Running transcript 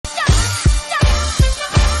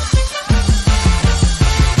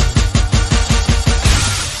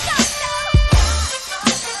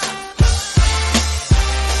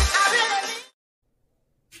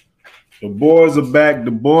boys are back. The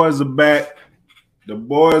boys are back. The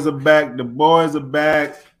boys are back. The boys are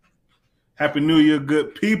back. Happy New Year,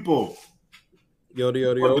 good people.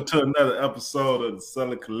 Welcome to another episode of the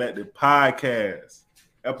Southern Collective Podcast.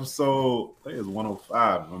 Episode, I think it's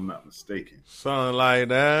 105, if I'm not mistaken. Something like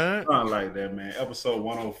that. Something like that, man. Episode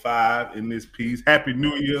 105 in this piece. Happy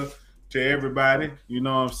New Year to everybody. You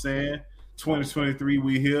know what I'm saying? 2023,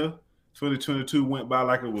 we here. 2022 went by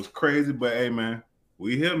like it was crazy, but hey, man,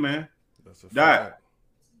 we here, man. That's a fact.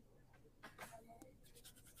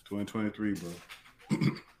 2023, bro.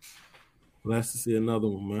 Blessed to see another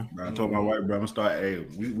one, man. Bro, I told my wife, bro, I'm gonna start. Hey,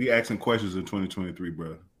 we asking questions in 2023,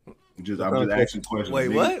 bro. I'm just asking questions. Wait,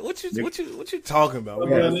 nigga. what you talking about? Bro,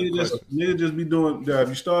 nigga just be doing. If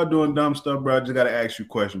you start doing dumb stuff, bro, I just gotta ask you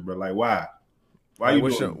questions, bro. Like, why? Why you?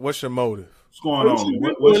 What's your motive? What's going on?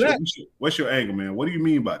 What's your angle, man? What do you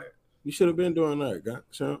mean by that? You should have been doing that,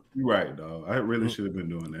 champ. You're right, dog. I really should have been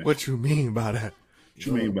doing that. What you mean by that? What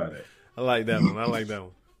you mean by that? I like that one.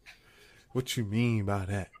 What you mean by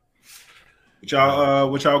that?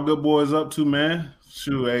 What y'all good boys up to, man?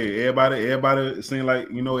 Shoot, hey, everybody seemed like,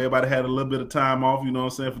 everybody had a little bit of time off, you know what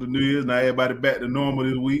I'm saying, for the New Year's. Now everybody back to normal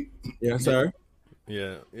this week. Yes, sir.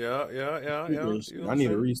 Yeah. I need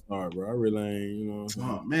a restart, bro. I really ain't,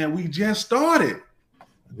 Oh, man, we just started.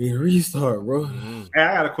 I need a restart, bro. Hey,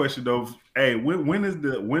 I got a question though. Hey, when is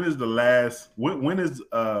it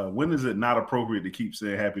not appropriate to keep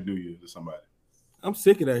saying Happy New Year to somebody? I'm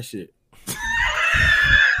sick of that shit.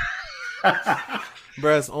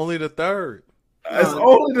 Bro, it's only the third. It's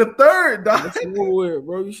only the third, dog. That's weird,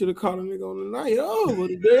 bro. You should have called a nigga on the night of or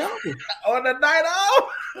the day after. On the night of.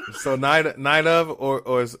 So night of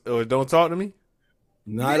or don't talk to me?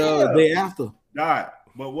 Night of, day after. Right.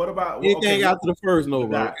 But what about anything after the first? No,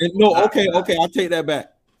 bro. Okay. I take that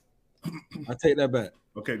back.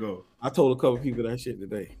 Okay, go. I told a couple people that shit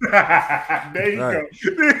today. There you go.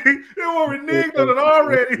 They were reneged on it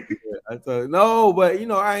already. I told no, but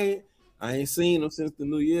I ain't seen him since the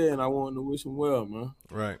new year, and I wanted to wish him well, man.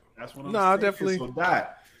 Right. That's what I'm saying. Definitely.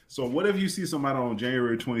 So what if you see somebody on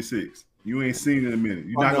January 26th? You ain't seen in a minute.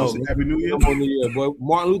 You're not gonna say Happy New Year? Boy.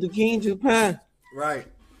 Martin Luther King just passed. Right.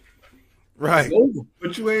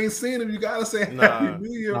 But you ain't seen him. You gotta say Happy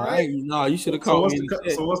New Year, right? No, you should have called me.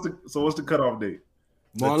 So what's the cutoff date?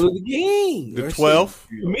 Martin Luther King. The 12th.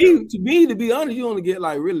 To be honest, you only get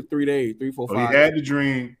like really 3 days, 3, 4, 5. He had the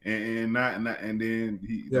dream, and then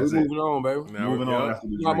he. Yeah, we're moving on, baby. Moving on after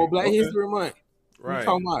the dream. More Black History Month. Right.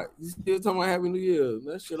 You still talking about Happy New Year?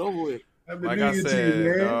 That shit over with. Like I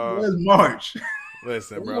said, where's March?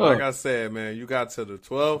 Listen, bro. Like I said, man, you got to the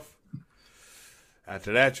 12th.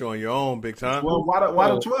 After that, you're on your own, big time. Well, why the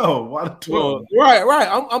 12? Why the 12? Right.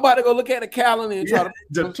 I'm about to go look at the calendar and try to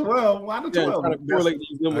the 12. Why the 12? Try to correlate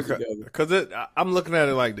these numbers together. Because I'm looking at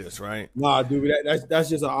it like this, right? Nah, dude, that's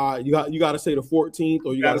just you got to say the 14th,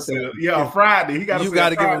 or you got to say Friday. You got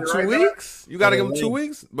to give him 2 weeks. You got to give him 2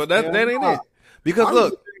 weeks, but that ain't it. Because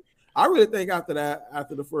look. I really think after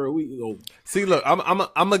the first week is over. See, look, I'm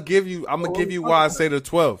gonna give you why I say the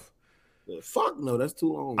 12th. Fuck no, that's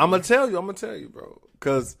too long. I'm gonna tell you, bro.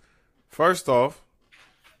 Because first off,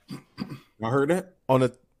 I heard that I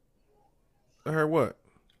heard what?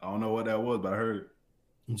 I don't know what that was, but I heard it.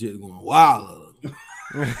 I'm just going wild.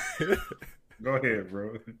 Go ahead,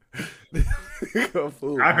 bro.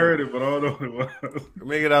 Fool, I heard it, but I don't know what it was.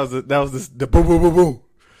 Maybe that was the boom boom boom boom.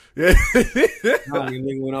 Yeah,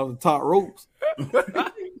 nigga went off the top ropes.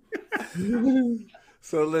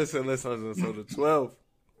 So listen. So the 12th,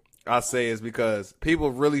 I say, is because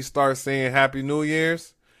people really start saying Happy New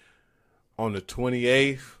Year's on the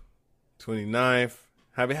 28th, 29th.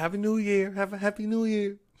 Happy New Year. Have a Happy New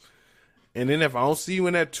Year. And then if I don't see you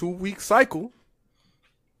in that 2-week cycle,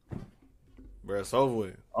 bro, it's over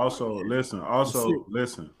with. Also, listen. I'm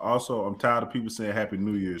tired of people saying Happy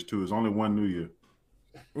New Year's too. It's only one New Year.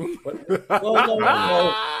 No,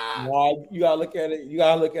 you gotta look at it. You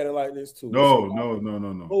gotta look at it like this too. No.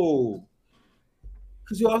 Oh,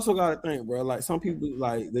 because you also gotta think, bro. Like some people,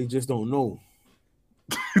 like they just don't know.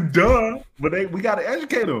 Duh, but we gotta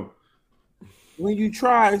educate them. When you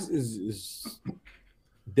try, is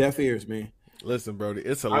deaf ears, man. Listen, Brody,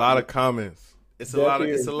 it's a lot of comments. It's a lot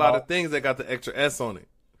of things that got the extra S on it.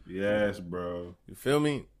 Yes, bro. You feel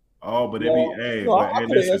me? Oh, but it be I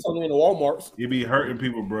put an S on it in the Walmarts. It be hurting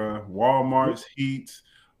people, bro. Walmarts, Heats.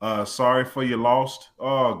 Sorry for your lost.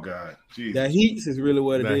 Oh God, jeez. That Heats is really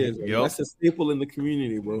what it is. Yep. That's a staple in the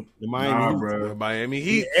community, bro. The Miami Heat, bro. Miami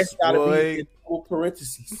Heat. S gotta be in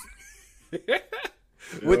parentheses.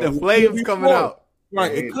 With the flames coming out.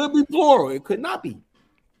 Right. It could be plural. It could not be.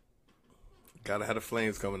 Gotta have the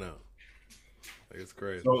flames coming out. It's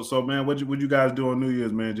crazy. So man, what you guys do on New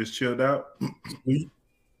Year's, man? Just chilled out. New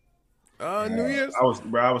Year's.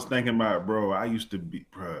 I was thinking about, bro. I used to be,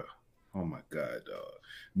 bro. Oh my god, dog.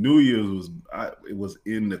 New Year's it was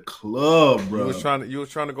in the club, bro. You was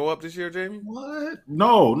trying to go up this year, Jamie? What?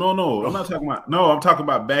 No. I'm not talking about. No, I'm talking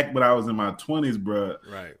about back when I was in my 20s, bro.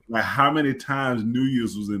 Right. Like how many times New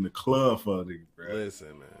Year's was in the club for me, bro?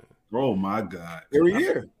 Listen, man. Oh my god. Every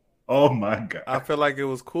year. Oh my god. I feel like it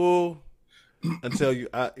was cool until you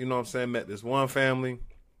know what I'm saying, met this one family,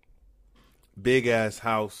 big ass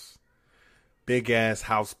house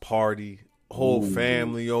party, whole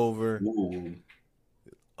family over,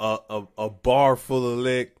 a bar full of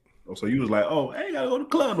lick. Oh, so you was like, oh, I ain't gotta go to the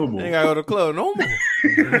club no more. Ain't gotta go to the club no more.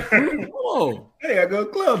 Oh, I ain't gotta go to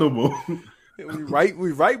the club no more.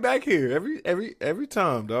 We right back here every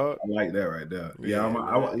time, dog. I like that right there. Yeah,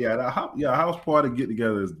 house party get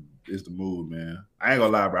together is the move, man. I ain't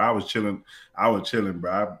gonna lie, bro. I was chilling,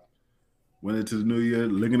 bro. I went into the new year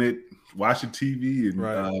looking at watching TV and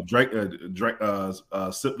drank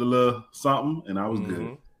sipped a little something, and I was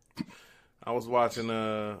good. I was watching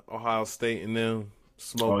Ohio State and them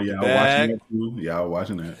smoke. Oh yeah, I was watching that too. Yeah, I was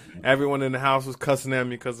watching that. Everyone in the house was cussing at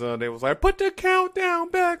me because they was like, "Put the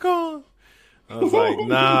countdown back on." I was like,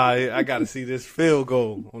 "Nah, I got to see this field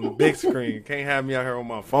goal on the big screen. Can't have me out here on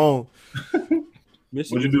my phone."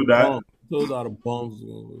 What'd you do, Doc? Those are the bums.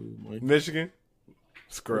 Michigan?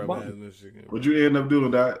 Scrub ass Michigan. What'd you end up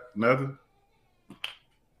doing, Doc? Nothing?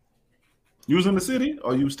 You was in the city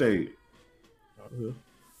or you stayed? I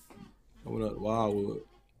went up to Wildwood.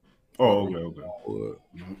 Oh, okay.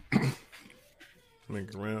 Make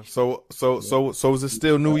it around. So is it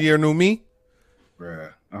still New Year, New Me?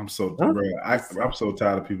 Bruh, I'm so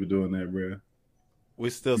tired of people doing that, bruh. We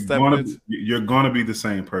still stepping you're gonna be the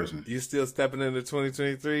same person. You still stepping into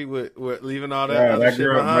 2023 with leaving all that other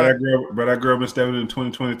shit behind? That girl been stepping into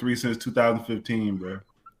 2023 since 2015, bro.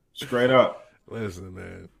 Straight up. Listen,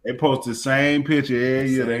 man. They post the same picture every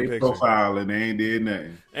year. They profile and they ain't did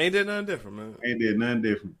nothing. Ain't did nothing different, man. Ain't did nothing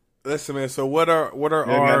different. Listen, man. So what are they our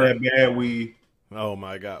got that bad weed? Oh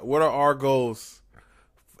my God! What are our goals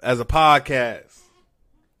as a podcast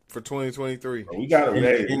for 2023? We gotta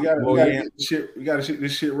get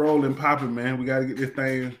this shit rolling, popping, man. We gotta get this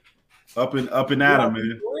thing up and at 'em,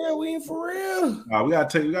 man. We ain't for real. We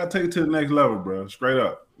gotta take it to the next level, bro. Straight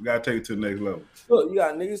up, we gotta take it to the next level. Look, you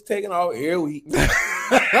got niggas taking off every week. We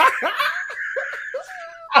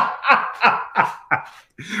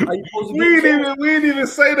didn't even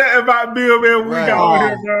say that about Bill, man. We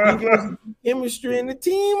got here, bro. Chemistry in the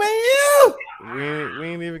team, man. We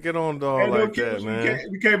ain't even get on dog like that, man.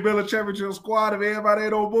 We can't build a championship squad if everybody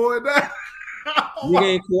ain't on board now. Nigga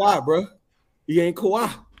ain't Kawhi, bro. He ain't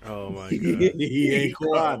Kawhi. Oh my God. He ain't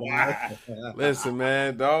Kawhi, dog. Listen,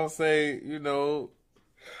 man. Don't say,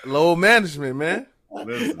 low management, man.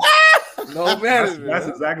 Listen. Low management. That's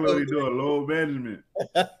exactly what we doing. Low management.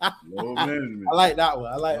 Low management. I like that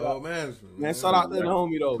one. I like low that management. Man, shout out to the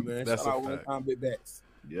homie though, man. That's shout out a fact. one time big backs.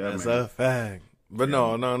 Yeah, that's a fact. But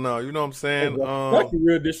no. You know what I'm saying? Kentucky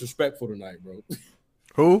real disrespectful tonight, bro.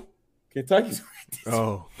 Who? Kentucky's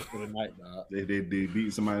Oh. tonight, dog. They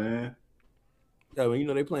beat somebody in? Yeah,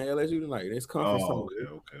 well, they playing LSU tonight. It's conference. Oh,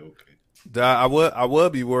 okay. I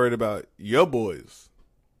would be worried about your boys.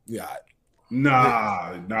 Yeah.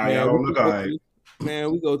 Nah, y'all don't look all right.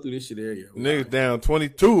 Man, we go through this shit every year. Niggas down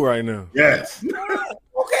 22 right now. Yes. Okay,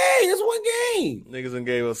 it's one game. Niggas done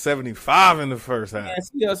gave us 75 in the first half. Man,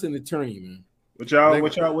 see us in the tourney, man. What y'all?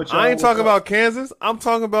 I ain't talking about Kansas. I'm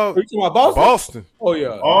talking about Boston. Oh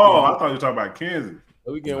yeah. Oh, I thought you were talking about Kansas.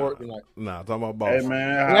 We getting work tonight. Nah, I'm talking about Boston. Hey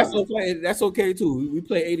man, that's okay. That's okay too. We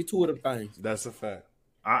play 82 of them things. That's a fact.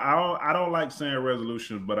 I don't like saying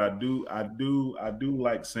resolutions, but I do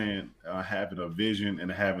like saying having a vision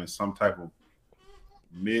and having some type of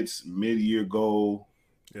mid-year goal,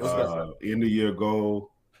 end of year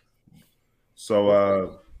goal.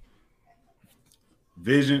 So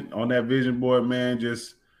vision on that vision board, man.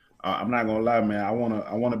 Just I'm not gonna lie, man. I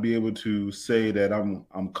wanna be able to say that I'm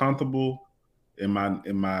comfortable in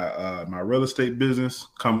my real estate business.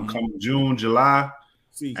 Come June, July.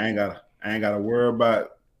 I ain't gotta worry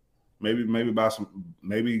about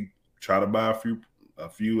maybe try to buy a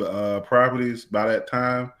few properties by that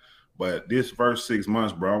time. But this first 6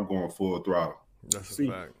 months, bro, I'm going full throttle. That's a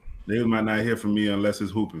fact. They might not hear from me unless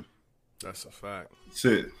it's hooping. That's a fact. That's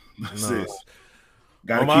it.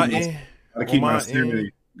 Gotta keep my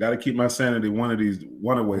sanity. Gotta keep my sanity one of ways.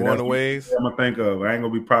 I'm gonna think of. I ain't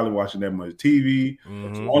gonna be probably watching that much TV.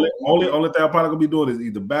 Mm-hmm. Only thing I'm probably gonna be doing is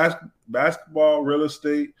either basketball, real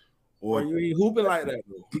estate, or you ain't hooping like that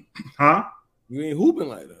though. Huh? You ain't hooping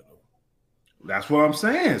like that though. That's what I'm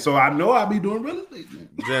saying. So I know I'll be doing real estate.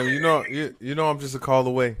 Jamie, you know I'm just a call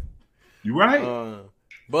away. You right?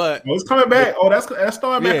 But it's coming back. Oh, that's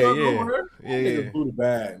starting back up. Yeah. Niggas blew the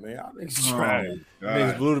bag, man. Y'all niggas trash.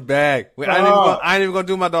 Niggas blew the bag. I ain't even gonna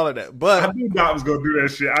do my dollar that. But I knew Doc was gonna do that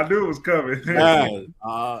shit. I knew it was coming.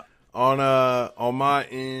 On my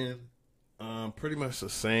end, pretty much the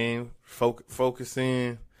same.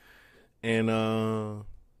 Focusing and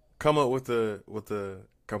come up with a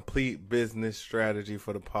complete business strategy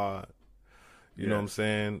for the pod. You know what I'm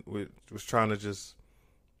saying? We was trying to just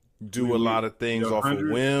do a lot of things off a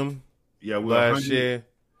whim. Yeah, last year.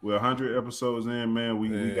 We're 100 episodes in, man. We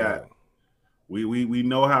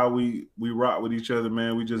know how we rock with each other,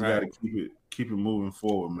 man. We just gotta keep it moving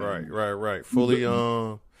forward, man. Right. Fully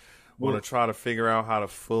want to try to figure out how to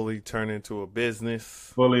fully turn into a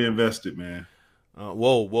business. Fully invested, man.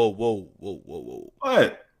 Whoa.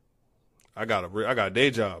 What? I got a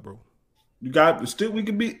day job, bro. You got still we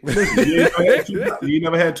could be. Listen, you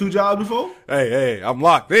never had two jobs before? Hey, I'm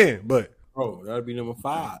locked in, but bro, that'd be number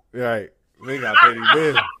 5. Right. We gotta pay these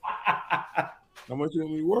bills. How much you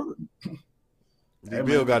want me to work? The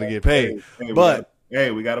bill got to get paid. We gotta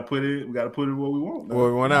put it. We gotta put it where we want. Where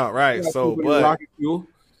we want out, right? So, but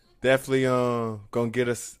definitely gonna get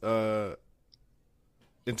us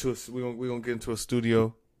into we gonna get into a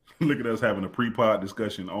studio. Look at us having a pre-pod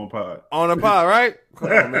discussion on pod. On a pod, right?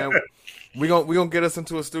 Come on, man. We gonna get us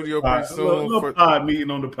into a studio pretty soon. A little pod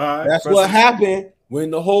meeting on the pod. That's what happened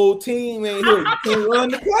when the whole team ain't here. You can't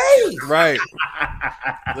run the play. Right.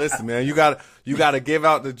 Listen, man, you gotta give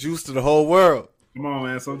out the juice to the whole world. Come on,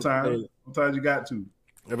 man. Sometimes you got to.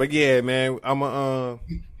 But yeah, man, I'm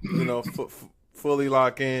fully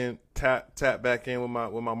lock in, tap back in with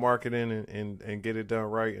my marketing and get it done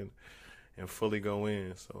right and fully go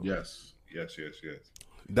in. So yes.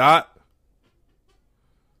 Dot.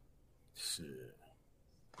 Shit.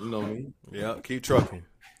 You know me. Yeah, keep trucking.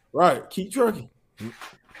 Right, keep trucking.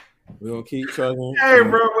 We're gonna keep trucking. Hey,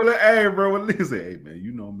 bro. Listen, hey, man,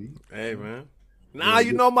 you know me. Hey, man. Nah,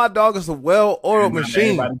 you know my dog is a well-oiled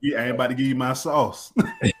machine. I ain't about to give you my sauce.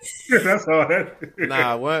 That's all that is.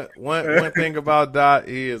 Nah, one thing about Dot,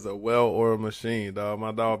 he is a well-oiled machine, dog.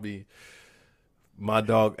 My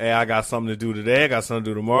dog, hey, I got something to do today. I got something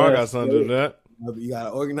to do tomorrow. I got something to do that. You gotta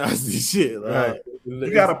organize this shit. Right.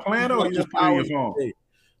 You got a plan or you just put it in your phone?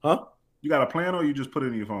 Huh? You got a plan or you just put it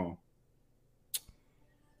in your phone?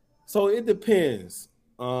 So it depends.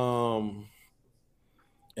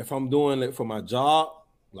 If I'm doing it for my job,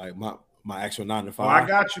 like my actual 9 to 5. I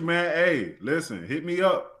got you, man. Hey, listen, hit me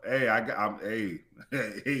up. Hey, I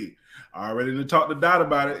already done talked to Dot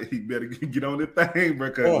about it. He better get on this thing, bro,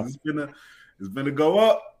 because it's been go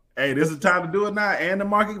up. Hey, this is the time to do it now, and the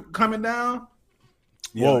market coming down.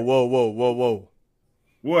 Yeah. Whoa.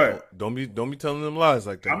 What? Don't be telling them lies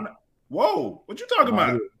like that. Whoa, what you talking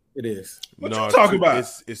about? It is. What you talking about?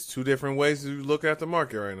 It's two different ways to look at the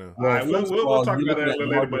market right now. All right, we'll talk about that a little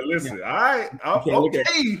later. But listen, all right, okay.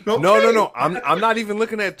 No. I'm not even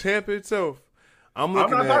looking at Tampa itself. I'm not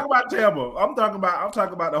talking about Tampa. I'm talking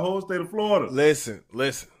about the whole state of Florida. Listen.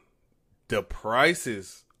 The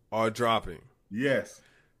prices are dropping. Yes.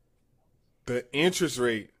 The interest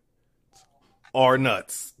rate are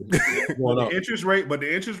nuts. The interest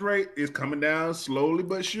rate is coming down slowly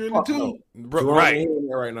but surely too. Right.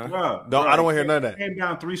 Right now. I don't want to hear none of that. Came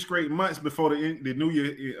down 3 straight months before the new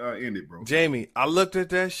year ended, bro. Jamie, I looked at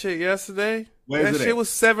that shit yesterday. That shit was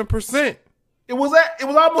 7%. It was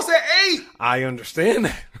almost at 8. I understand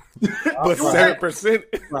that. But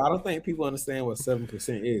 7%. Bro, I don't think people understand what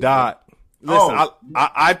 7% is. Dot. Listen,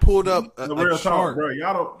 I pulled up a chart. Talk, bro.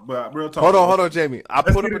 Y'all don't. But real talk. Hold on, Jamie. I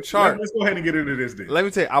put up a chart. Let's go ahead and get into this thing. Let me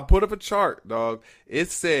tell you, I put up a chart, dog. It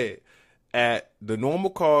said at the normal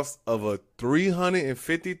cost of a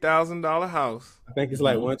 $350,000 house, I think it's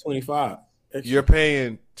like $125. You're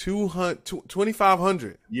paying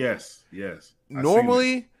 $2,500. Yes.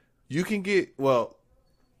 Normally, you can get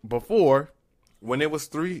before when it was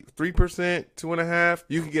 3%, 2.5%,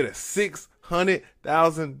 you can get a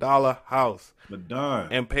 $600,000 house. But done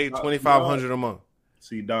and pay $2,500 a month.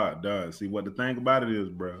 See, done. See, what the thing about it is,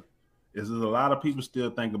 bro, is there's a lot of people still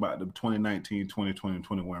think about the 2019, 2020, and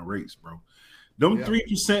 21 rates, bro. Them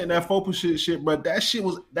 3% and that 4% shit, bro. That shit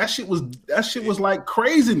was like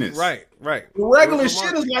craziness. Right. The regular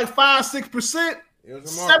shit is like 5-6%,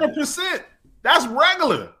 7%. That's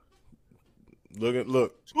regular.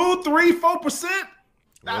 Look. 2, 3, 4%.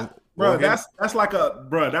 Bro, that's like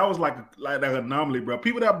that was like an anomaly, bro.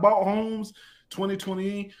 People that bought homes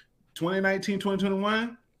 2020, 2019,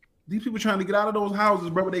 2021, these people trying to get out of those houses,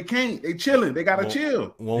 bro, but they can't. They chilling. They gotta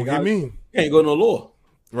chill. Won't get me. Can't go no lower.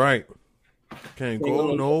 Right. Can't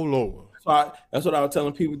go no lower. So that's what I was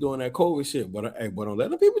telling people doing that COVID shit. But don't let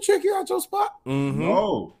the people check you out your spot. Mm-hmm.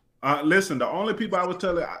 No. Listen, the only people I was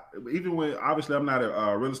telling, even when obviously I'm not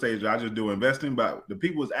a real estate agent, I just do investing. But the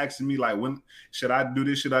people was asking me like, when should I do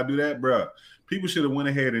this? Should I do that, bro? People should have went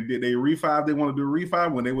ahead and did they refi. They want to do a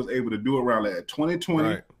refi when they was able to do it around like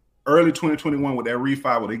 2020, early 2021 with that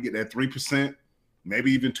refi where they get that 3%,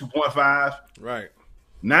 maybe even 2.5. Right.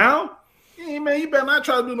 Now, hey, man, you better not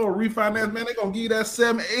try to do no refinance, man. They're gonna give you that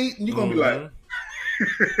 7, 8, and you're gonna be like,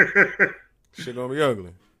 shit gonna be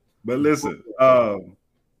ugly. But listen,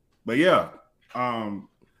 but yeah,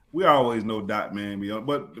 we always know Dot, man.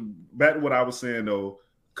 But back to what I was saying though,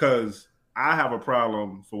 because I have a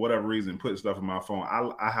problem for whatever reason putting stuff in my phone.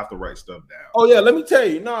 I have to write stuff down. Oh yeah, let me tell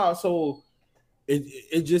you. So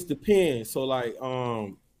it just depends. So like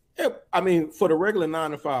I mean, for the regular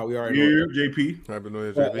 9 to 5, we already know that. JP. Happy New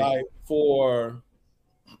Year, JP. Like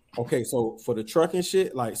so for the truck and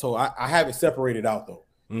shit, like so I have it separated out though.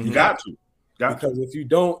 Mm-hmm. You got to. Because if you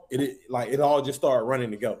don't, it all just start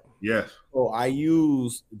running together. Yes. So I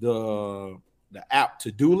use the app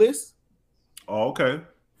to-do list. Oh, okay.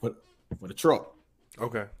 For the truck.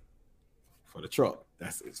 Okay. For the truck.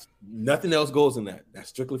 That's it. Nothing else goes in that. That's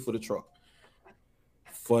strictly for the truck.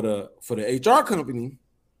 For the HR company,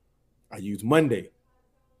 I use Monday.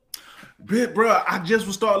 Bro, I just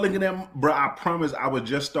was start looking at, bro. I promise I was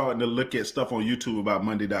just starting to look at stuff on YouTube about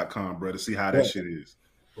Monday.com, bro, to see how that shit is.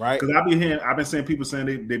 Right. Because I've been seeing people saying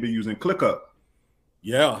they've been using ClickUp.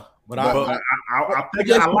 Yeah. But I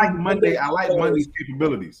think I like Monday. I like Monday's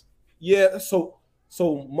capabilities. Yeah. So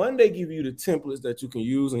Monday give you the templates that you can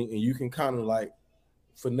use and you can kind of like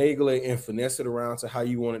finagle it and finesse it around to how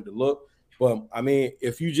you want it to look. But I mean,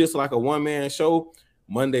 if you just like a one-man show,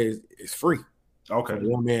 Monday is free. Okay.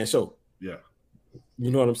 One-man show. Yeah.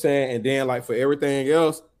 You know what I'm saying? And then like for everything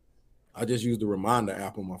else, I just use the reminder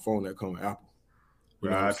app on my phone that comes with Apple.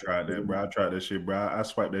 Bro, I tried that, bro. I tried that shit, bro. I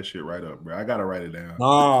swiped that shit right up, bro. I gotta write it down.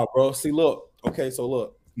 Nah, bro. See, look. Okay, so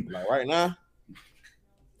look. Like right now,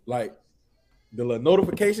 like the little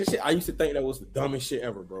notification shit, I used to think that was the dumbest shit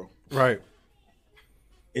ever, bro. Right.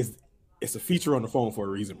 It's a feature on the phone for a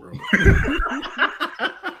reason, bro.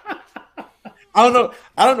 I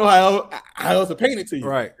don't know how else to paint it to you.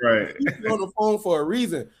 Right. It's on the phone for a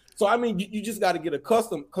reason. So I mean, you just got to get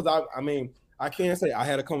accustomed. Because I mean, I can't say I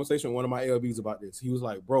had a conversation with one of my LBs about this. He was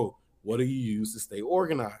like, "Bro, what do you use to stay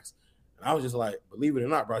organized?" And I was just like, "Believe it or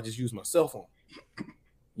not, bro, I just use my cell phone."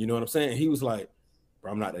 You know what I'm saying? He was like,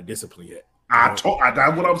 "Bro, I'm not that disciplined yet." That's what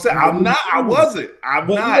I'm saying. I'm not. I wasn't. I'm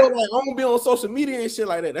not. You know, like, I'm gonna be on social media and shit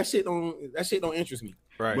like that. That shit don't interest me.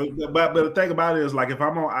 Right. But the thing about it is, like, if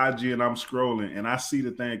I'm on IG and I'm scrolling and I see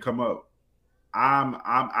the thing come up,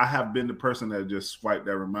 I have been the person that just swiped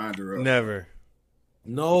that reminder up. Never.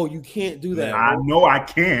 No, you can't do that. I know I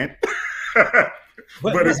can't.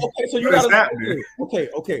 but it's, okay, so you happening.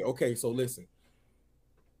 Okay. So listen,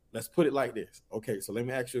 let's put it like this. Okay, so let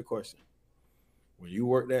me ask you a question. When you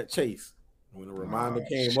worked at Chase, when the reminder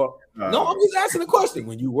came up, no, I'm just asking the question.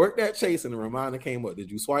 When you worked at Chase and the reminder came up, did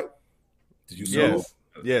you swipe? Did you swipe?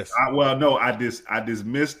 Yes. No, I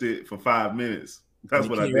dismissed it for 5 minutes. That's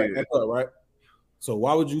what I did. Right. So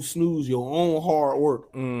why would you snooze your own hard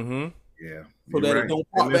work? Mm-hmm. Yeah. So that it don't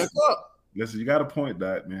pop back up. Listen, you got a point,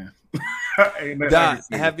 Dot, man. Dot,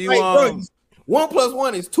 have you 1 +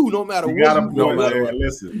 1 is 2, no matter what. You got a point.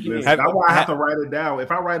 Listen. That's why I have to write it down.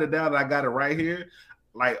 If I write it down, I got it right here.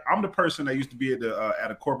 Like, I'm the person that used to be at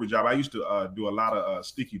a corporate job. I used to do a lot of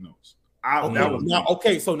sticky notes.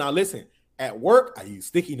 So now listen. At work, I use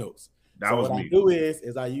sticky notes. What I do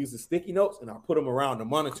is I use the sticky notes and I put them around the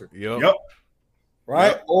monitor. Yep.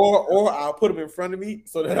 Right? Yep. Or I'll put them in front of me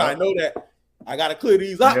so that I know that I got to clear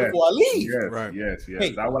these out before I leave. Yes, right. Yes.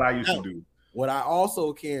 Hey, that's what I used to do. What I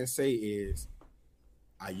also can say is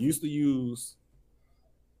I used to use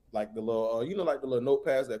like the little, like the little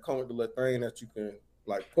notepads that come with the little thing that you can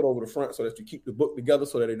like put over the front so that you keep the book together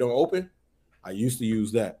so that they don't open. I used to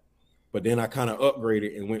use that. But then I kind of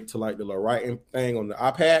upgraded and went to like the little writing thing on the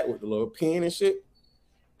iPad with the little pen and shit.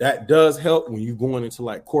 That does help when you're going into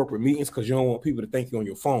like corporate meetings because you don't want people to think you're on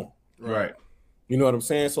your phone. Right. You know what I'm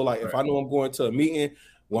saying? So like if I know I'm going to a meeting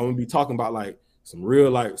where I'm gonna be talking about like some real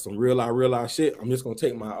life shit, I'm just gonna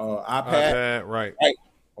take my iPad right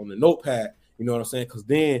on the notepad. You know what I'm saying? Because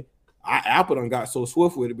then Apple done got so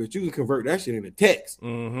swift with it, but you can convert that shit into text.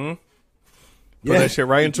 Mm-hmm. Put that shit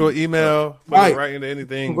right into an email, put it right into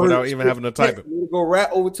anything without even having to type it. Go right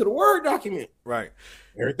over to the Word document. Right.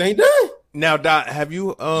 Everything done. Now, Dot, have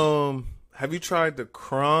you tried the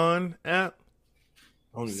Cron app?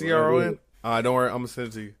 CRON? Don't worry, I'm gonna send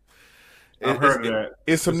it to you. I've heard of that.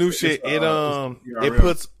 It's some new shit.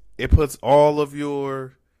 It puts all of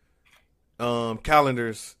your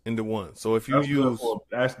calendars into one. So if you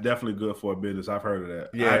that's definitely good for a business. I've heard of that.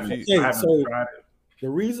 Yeah. I haven't tried it. The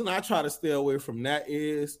reason I try to stay away from that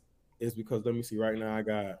is because let me see. Right now, I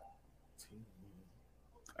got.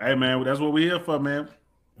 Hey man, that's what we here for, man.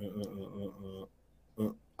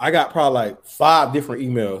 I got probably like 5 different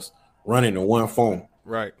emails running in one phone.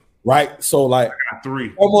 Right. I So like got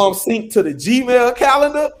 3. some of them sync to the Gmail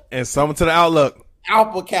calendar and some to the Outlook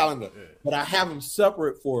calendar. Yeah. But I have them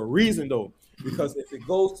separate for a reason though, because if it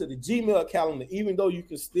goes to the Gmail calendar, even though you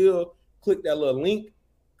can still click that little link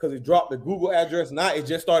because it dropped the Google address, now it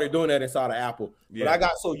just started doing that inside of Apple. Yeah. But I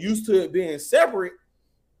got so used to it being separate.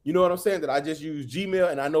 You know what I'm saying? That I just use Gmail,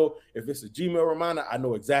 and I know if it's a Gmail reminder, I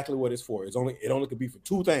know exactly what it's for. It only could be for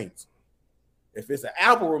 2 things. If it's an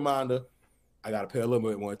Apple reminder, I got to pay a little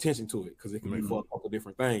bit more attention to it because it can be for a couple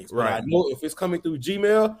different things. Right. But I know if it's coming through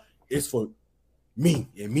Gmail, it's for me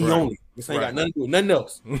and me only. This ain't got nothing to do with nothing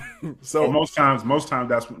else. So most times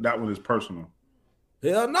that one is personal.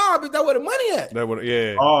 Hell no, but that where the money at. That would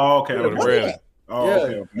yeah. Oh, okay. Okay.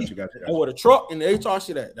 Gotcha. That where the truck and the HR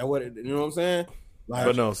shit at. That what you know what I'm saying? Like,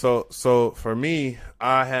 but no, so for me,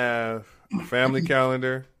 I have a family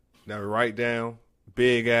calendar that I write down,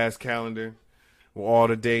 big ass calendar with all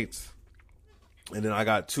the dates, and then I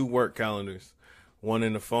got 2 work calendars, one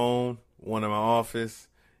in the phone, one in my office,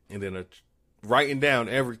 and then writing down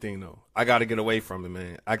everything though. I got to get away from it,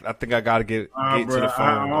 man. I think I got to get to the phone.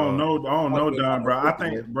 I don't know, Don, bro. I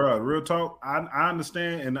think, bro, real talk. I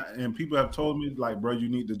understand, and people have told me like, bro, you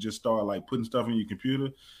need to just start like putting stuff in your computer.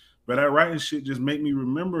 But that writing shit just make me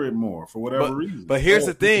remember it more for whatever reason. But here's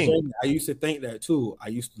the thing. I used to think that too. I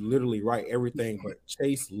used to literally write everything, but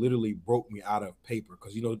Chase literally broke me out of paper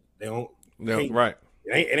because you know they don't. Right.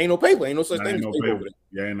 It ain't no paper. Ain't no such thing as paper over there.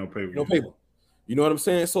 Yeah, ain't no paper. No paper. You know what I'm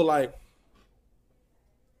saying? So like,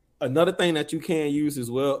 another thing that you can use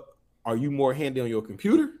as well. Are you more handy on your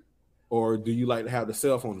computer, or do you like to have the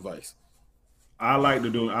cell phone device? I like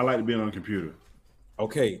to be on the computer.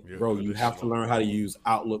 Okay, bro, you have to learn how to use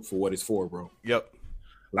Outlook for what it's for, bro. Yep.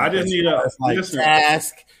 I just need a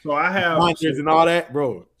task. So I have and all that,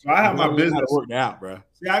 bro. So I have my business worked out, bro.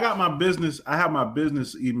 See, I got my business. I have my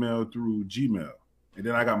business email through Gmail, and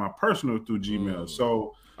then I got my personal through Gmail.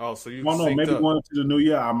 So so you I don't know. Maybe going into the new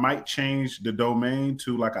year, I might change the domain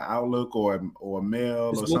to like an Outlook or a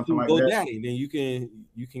mail or something like that. Daddy, then you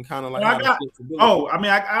can kind of like. I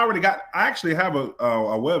actually have a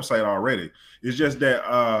website already. It's just that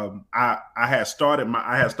I had started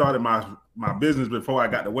my business before I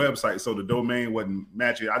got the website, so the domain wasn't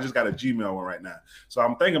matching. I just got a Gmail one right now, so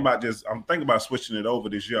I'm thinking about switching it over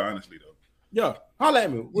this year. Honestly, though. Yeah, holla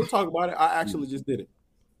at me. We'll talk about it. I actually just did it.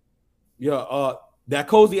 Yeah, that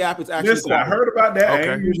Cozy app is actually. Listen, I heard about that.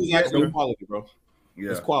 Okay, it's actually quality, bro.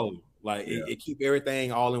 Yeah, it's quality. Like it keep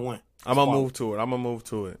everything all in one. I'm gonna move to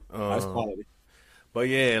it. That's quality. But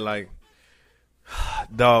yeah, like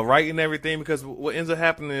the writing everything, because what ends up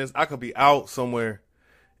happening is I could be out somewhere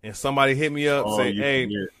and somebody hit me up say, "Hey,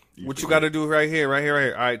 what you got to do right here.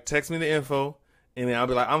 All right, text me the info," and then I'll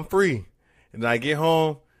be like, "I'm free," and then I get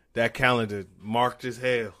home, that calendar marked as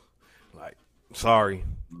hell. Like, sorry,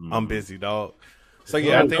 I'm busy, dog. So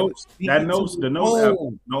yeah, I think the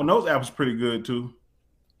Notes app is pretty good too.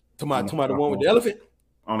 To my the one with the elephant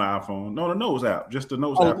on the iPhone. No, the Notes app, just the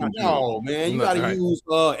Notes app. No, man, you gotta use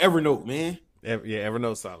Evernote, man.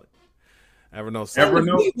 Evernote solid.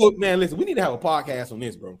 Evernote. Man, listen, we need to have a podcast on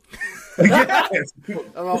this, bro.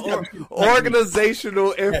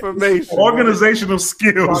 Organizational information, organizational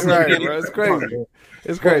skills. Right, bro. It's crazy.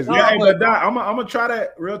 It's crazy. Yeah, but Doc, I'm gonna try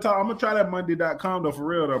that real talk. I'm gonna try that Monday.com though, for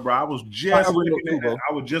real though, bro. I was just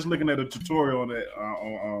looking at a tutorial on that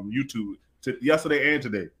on YouTube yesterday and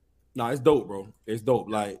today. No, it's dope, bro. It's dope.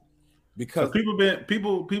 Like, because people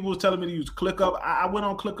was telling me to use ClickUp. I went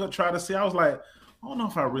on ClickUp, tried to see. I was like, I don't know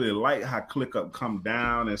if I really like how ClickUp come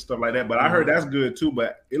down and stuff like that, but I heard that's good too.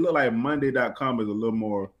 But it looked like Monday.com is a little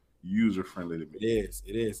more user friendly to me.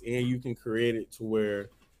 It is, and you can create it to where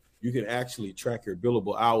you can actually track your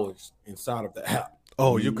billable hours inside of the app.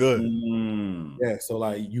 Oh, you're good. Yeah, so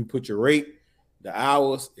like you put your rate, the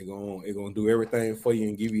hours, it gonna do everything for you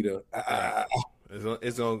and give you the.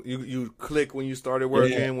 It's gonna you click when you started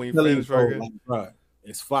working, when you finish working. Right,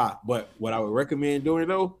 it's fine. But what I would recommend doing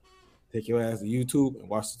though, take your ass to YouTube and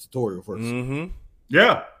watch the tutorial first. Mm-hmm.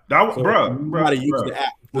 Yeah, bro. Use the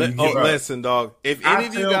app. Listen, dog. If any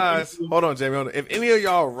of you guys, hold on, Jamie. If any of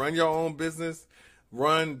y'all run your own business,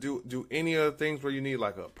 do any of the things where you need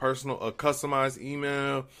like a customized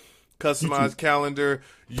email, customized calendar.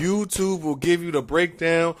 YouTube will give you the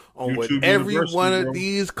breakdown on what YouTube every University, one of bro.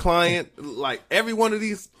 these every one of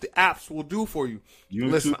these apps will do for you.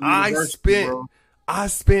 YouTube Listen, University, bro. I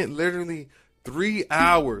spent literally 3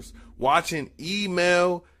 hours watching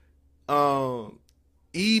email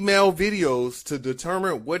videos to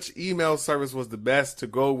determine which email service was the best to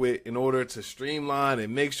go with in order to streamline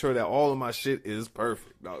and make sure that all of my shit is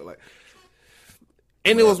perfect, dog. Like,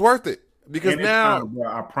 and it was worth it because now, bro,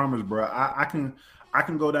 I promise, bro, I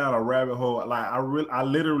can go down a rabbit hole. Like I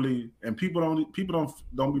literally, and people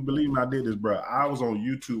don't be believing I did this, bro. I was on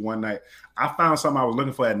YouTube one night. I found something I was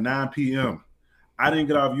looking for at 9 p.m. I didn't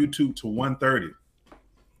get off YouTube till 1:30.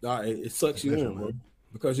 Nah, it sucks you in, bro,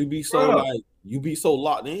 because you be so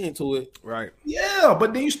locked into it, right? Yeah,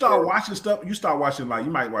 but then you start watching stuff. You start watching, like,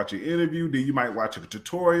 you might watch an interview, then you might watch a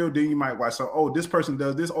tutorial, then you might watch some. Oh, this person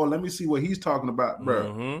does this. Oh, let me see what he's talking about,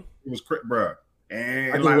 bro. Mm-hmm. It was crazy, bro.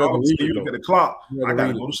 And like, you look at the clock. I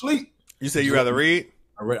gotta go to sleep. You say you rather read?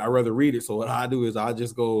 I rather read it. So what I do is I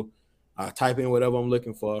just go, I type in whatever I'm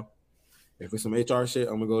looking for. If it's some HR shit,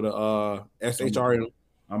 I'm gonna go to SHR.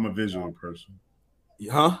 I'm a visual person.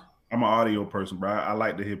 Huh? I'm an audio person, bro. I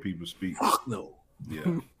like to hear people speak. Fuck no.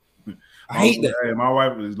 Yeah. I hate that. Hey, my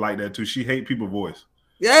wife is like that too. She hate people's voice.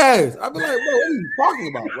 Yes. I'd be like, bro, what are you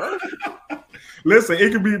talking about, bro? Listen,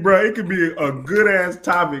 it could be, bro. It could be a good ass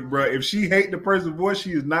topic, bro. If she hate the person's voice,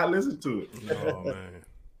 she is not listening to it. Oh man.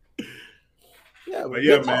 Yeah, but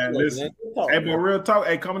yeah, man. Listen, hey, but real talk.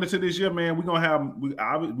 Hey, coming into this year, man, we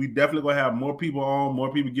definitely gonna have more people on,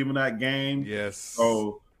 more people giving that game. Yes.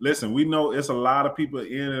 So listen, we know it's a lot of people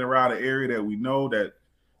in and around the area that we know that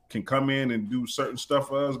can come in and do certain stuff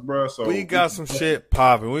for us, bro. So we got some shit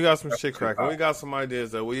popping. We got some shit cracking. We got some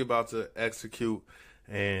ideas that we about to execute,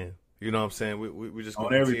 and you know what I'm saying. We just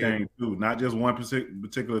on everything too, not just one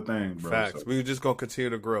particular thing, bro. Facts. So. We just gonna continue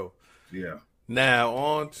to grow. Yeah. Now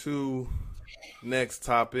on to next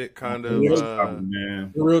topic, kind of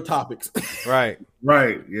real topics. Right.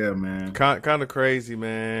 Yeah, man. Kind of crazy,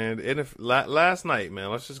 man. And last night, man.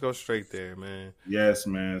 Let's just go straight there, man. Yes,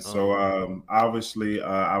 man. So obviously,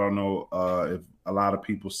 I don't know if a lot of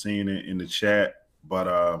people seen it in the chat, but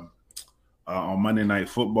on Monday Night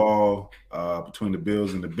Football between the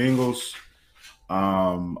Bills and the Bengals,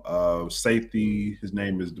 safety, his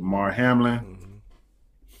name is Damar Hamlin. Mm-hmm.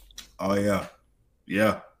 Oh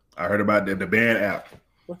yeah. I heard about the band app.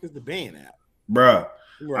 What is the band app? Bruh,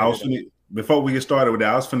 before we get started with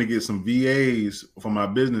that, I was finna get some VAs for my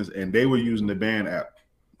business, and they were using the band app.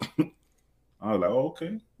 I was like, oh,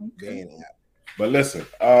 okay. Band app. But listen,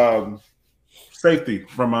 safety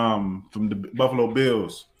from the Buffalo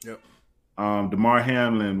Bills. Yep. Damar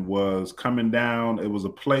Hamlin was coming down. It was a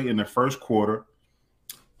play in the first quarter.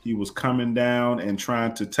 He was coming down and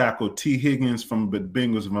trying to tackle T. Higgins from the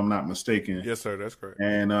Bengals, if I'm not mistaken. Yes, sir. That's correct.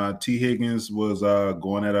 And T. Higgins was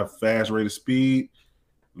going at a fast rate of speed.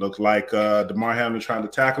 Looked like Damar Hamlin trying to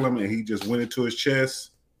tackle him, and he just went into his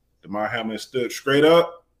chest. Damar Hamlin stood straight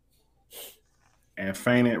up and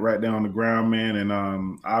fainted right down on the ground, man. And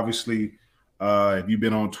obviously, if you've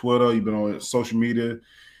been on Twitter, you've been on social media,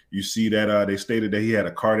 you see that they stated that he had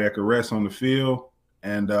a cardiac arrest on the field.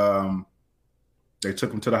 And they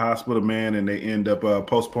took him to the hospital, man, and they end up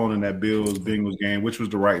postponing that Bills-Bengals game, which was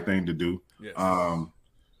the right thing to do. Yes.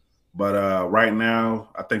 But right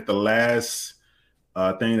now, I think the last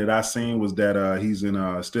thing that I seen was that he's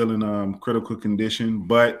still in critical condition,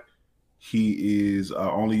 but he is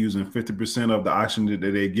only using 50% of the oxygen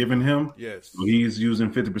that they're giving him. Yes. So he's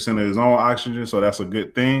using 50% of his own oxygen, so that's a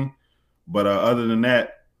good thing. But other than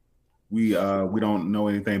that, we don't know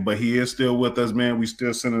anything, but he is still with us, man. We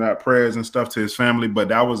still sending out prayers and stuff to his family. But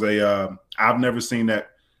that was I've never seen that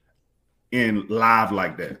in live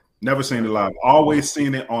like that. Never seen it live. Always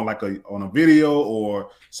seen it on on a video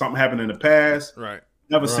or something happened in the past. Right.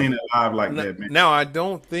 Never seen it live like that, man. Now, I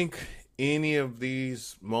don't think any of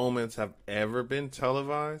these moments have ever been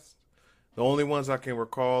televised. The only ones I can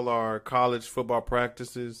recall are college football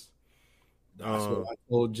practices. That's what I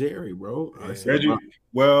told Jerry, bro. I said, Reggie,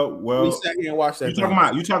 well, we sat here and watched that.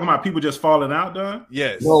 You talking about people just falling out, Don?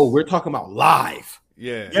 Yes. No, we're talking about live.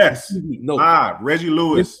 Yeah. Yes. No. Live. Reggie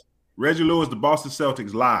Lewis, the Boston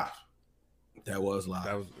Celtics, live. That was live.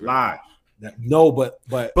 That was live.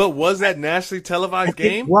 But was that nationally televised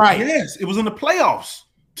game? Right. Yes, it was in the playoffs.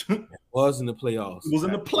 It was in the playoffs. It was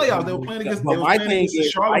in the playoffs. They were playing against the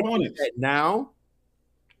Charlotte Hornets. Now,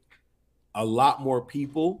 a lot more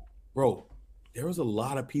people, bro. There was a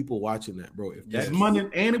lot of people watching that, bro. If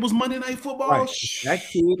it was Monday Night Football. Right. If that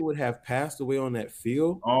kid would have passed away on that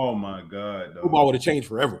field. Oh my God! Football would have changed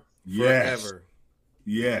forever. Yes. Forever.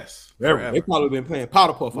 Yes. Forever. They probably been playing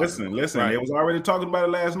powder puff. Listen. They was already talking about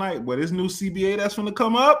it last night. But this new CBA that's going to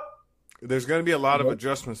come up. There's going to be a lot of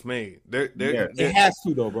adjustments made. It has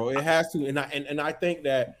to, though, bro. It has to. And I think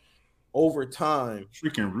that over time,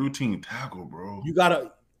 freaking routine tackle, bro. You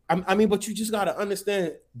gotta. But you just gotta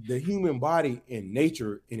understand the human body and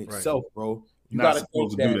nature in itself, bro. You gotta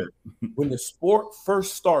think that when the sport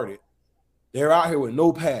first started, they're out here with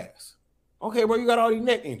no pads. Okay, bro, you got all these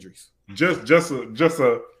neck injuries. Just a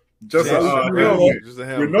helmet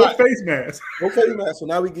with no face mask. No face mask. So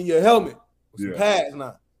now we give you a helmet with some pads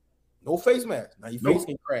now. No face mask. Now your face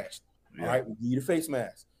can crash. All right, we give you the face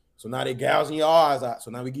mask. So now they're gouging your eyes out.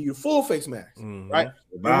 So now we give you the full face mask, right?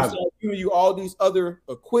 We start giving you all these other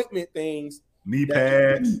equipment things, knee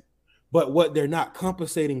pads. But what they're not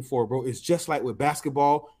compensating for, bro, is just like with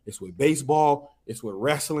basketball, it's with baseball, it's with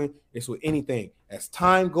wrestling, it's with anything. As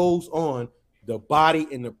time goes on, the body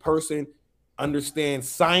and the person understand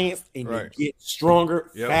science and you get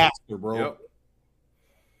stronger faster, bro. Yep.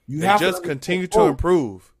 You have just continue to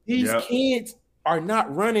improve. These kids are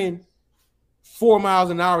not running 4 miles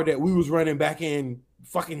an hour that we was running back in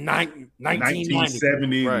fucking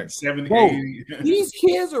 1970, right. 70, bro, 80. These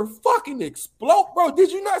kids are fucking explode, bro.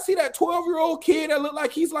 Did you not see that 12-year-old kid that looked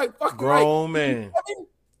like he's like fucking grown man?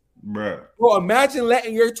 Bro, imagine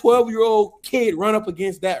letting your 12-year-old kid run up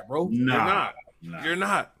against that, bro. Nah. You're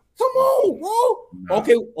not. Come on, bro. Nah.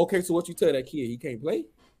 Okay. So what you tell that kid? He can't play?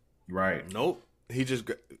 Right. Nope. He's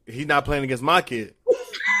not playing against my kid.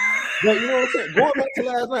 But you know what I'm saying? Going back to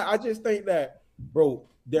last night, I just think that, bro,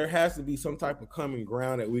 there has to be some type of common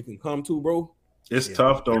ground that we can come to, bro. It's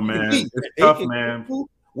tough though, man. It's tough, man.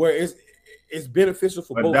 Where it's beneficial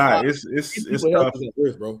for both sides. It's tough,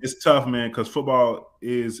 bro. It's tough, man, because football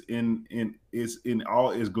is in all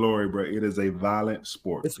its glory, bro. It is a violent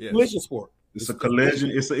sport. It's a collision sport. It's a collision.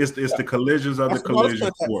 It's the collisions of the collision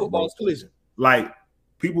sport, bro. Collision. Like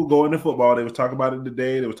people go into football. They was talking about it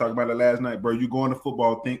today. They was talking about it last night, bro. You go into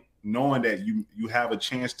football, knowing that you have a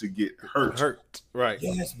chance to get hurt. Right.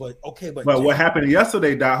 Yes, but what happened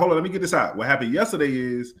yesterday, Doc? Hold on, let me get this out. What happened yesterday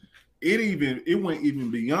is it went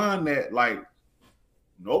even beyond that. Like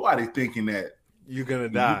nobody thinking that you're gonna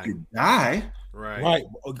die. You could die. Right.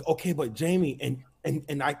 Okay, but Jamie,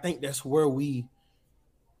 and I think that's where we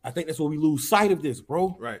lose sight of this,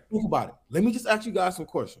 bro. Right. Think about it. Let me just ask you guys some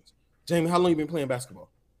questions. Jamie, how long you been playing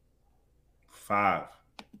basketball? 5.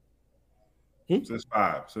 Since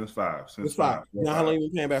five. Now, how long you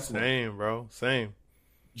been playing basketball? Same, bro. Same.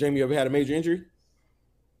 Jamie, you ever had a major injury?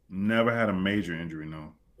 Never had a major injury,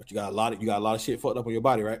 no. But you got a lot of shit fucked up on your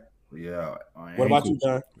body, right? Yeah. What about you,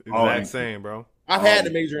 John? Exact same, bro. I've had a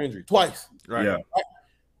major injury twice. Right. Yeah.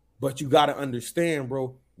 But you got to understand,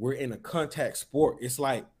 bro, we're in a contact sport. It's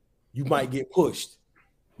like you might get pushed.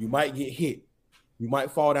 You might get hit. You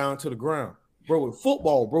might fall down to the ground. Bro, with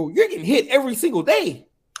football, bro, you're getting hit every single day.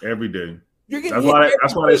 Every day.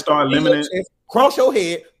 That's why they start limiting. Cross your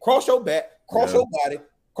head, cross your back, cross your body,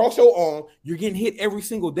 cross your arm. You're getting hit every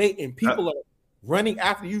single day, and people are running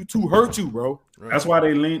after you to hurt you, bro. That's why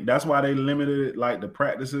they limited it, like the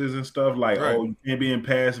practices and stuff. Like, you can't be in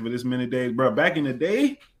pass for this many days, bro. Back in the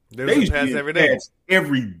day, they used to pass every day.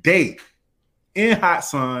 Every day, in hot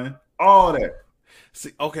sun, all that.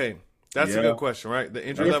 See, okay, that's a good question, right? The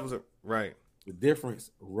injury levels are right. The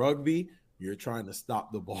difference, rugby, you're trying to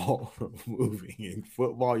stop the ball from moving. In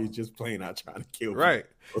football, you're just playing out trying to kill people. Right.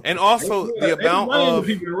 And also the amount of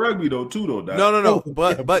people in rugby though. No.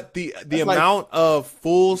 But the amount of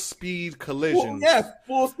full speed collisions.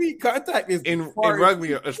 Full speed contact is in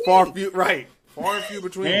rugby is far few. Right. Far and few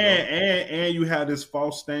between. And you have this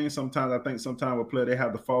false thing. Sometimes I think with player they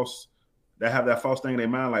have that false thing in their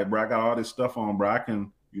mind. Like, bro, I got all this stuff on, bro. I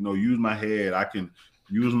can use my head. I can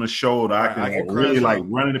use my shoulder. I can really like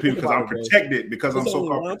run into people because I'm protected because I'm so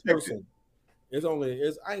called protected. I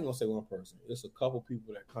ain't gonna say one person. It's a couple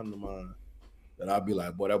people that come to mind that I'll be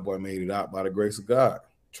like, boy, that boy made it out by the grace of God.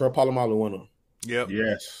 Troy Polamalu one of them. Yep.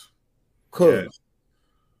 Yes.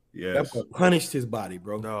 That boy punished his body,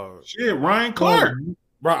 bro. No. Shit, Ryan Clark.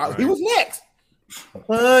 Bro, he was next.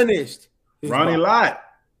 Punished. Ronnie Lott.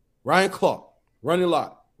 Ryan Clark. Ronnie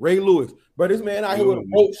Lott. Ray Lewis. But this man out here with a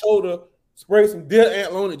broke shoulder, spray some deer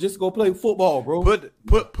antler on it, just go play football, bro.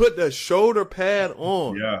 Put the shoulder pad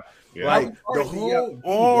on. Yeah. Like the whole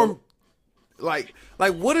arm. Like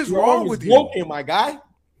what is wrong with you? Broken, my guy.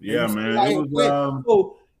 Yeah, man.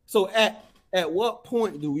 So at what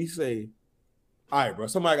point do we say, all right, bro,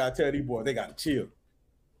 somebody gotta tell these boys they gotta chill?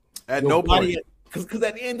 At no point. Because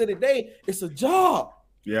at the end of the day, it's a job.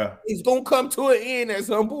 Yeah. It's gonna come to an end at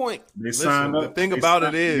some point. They signed up. The thing about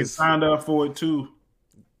it is they signed up for it too.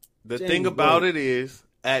 The thing about it is,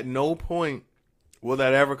 at no point will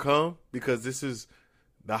that ever come because this is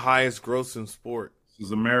the highest grossing sport. This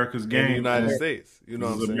is America's game in the United States. You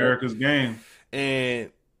know, this is America's game.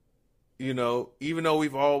 And you know, even though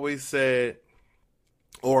we've always said,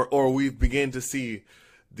 or we've begun to see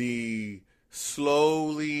the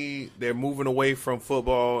slowly they're moving away from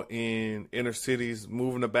football in inner cities,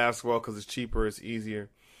 moving to basketball because it's cheaper, it's easier,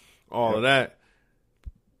 all of that.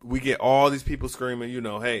 We get all these people screaming, you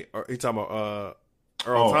know, hey, you talking about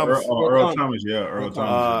Earl Thomas? Earl Thomas, yeah, Earl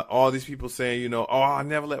Thomas. All these people saying, you know, oh, I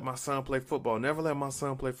never let my son play football. Never let my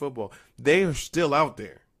son play football. They are still out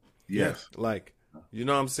there. Yes. Like, you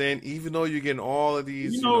know what I'm saying? Even though you're getting all of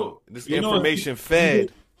these, this information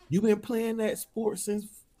fed. You've been playing that sport since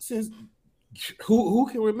who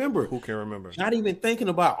can remember? Who can remember? Not even thinking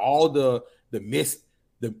about all the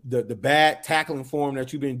bad tackling form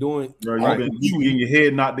that you've been doing. Bro, you've been getting your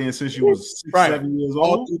head knocked in since you was 6, 7 years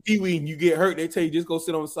old. Pee-wee, you get hurt, they tell you just go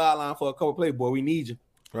sit on the sideline for a couple plays. Boy, we need you.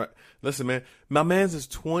 Right. Listen, man, my man's is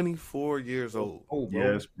 24 years old. Oh,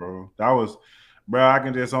 bro. Yes, bro. That was, bro. I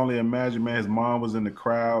can just only imagine, man. His mom was in the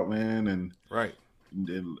crowd, man, and right.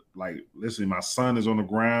 And, like, listen, my son is on the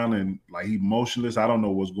ground and like he motionless. I don't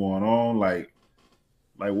know what's going on. Like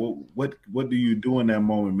what do you do in that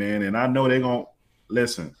moment, man? And I know they're gonna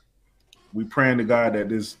listen. We praying to God that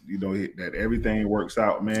this, that everything works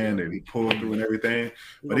out, man. That he pulled through and everything.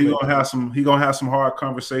 But he gonna have some hard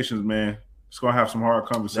conversations, man. He's gonna have some hard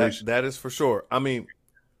conversations. That is for sure. I mean,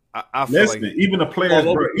 I feel listen, like even the players,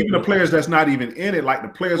 bro, even the players that's not even in it, like the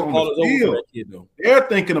players on the field, they're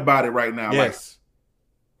thinking about it right now. Yes.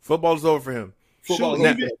 Football is over for him.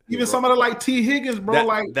 Even somebody like T. Higgins,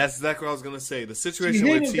 bro. That's exactly what I was gonna say. The situation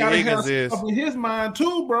with T. Higgins is in his mind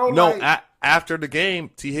too, bro. No, after the game,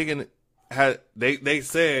 T. Higgins had they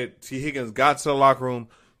said T. Higgins got to the locker room,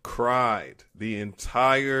 cried the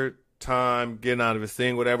entire time, getting out of his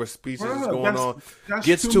thing, whatever speeches is going on,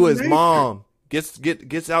 gets to his mom,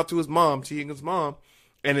 gets out to his mom, T. Higgins' mom,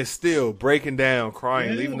 and is still breaking down,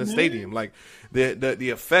 crying, leaving the stadium. Like the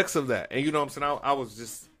effects of that, and you know what I'm saying. I was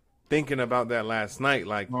just thinking about that last night,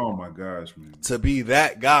 like, oh my gosh, man, to be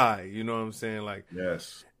that guy, you know what I'm saying? Like,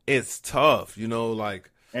 yes, it's tough, like,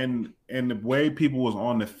 and the way people was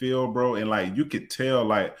on the field, bro, and like you could tell,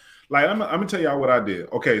 like I'm gonna tell y'all what I did.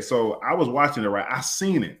 Okay, so I was watching it, right? I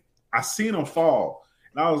seen them fall,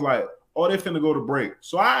 and I was like, oh, they finna go to break.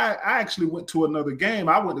 So I actually went to another game.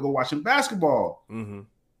 I went to go watching basketball, and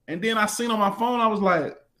then I seen on my phone, I was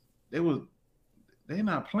like, they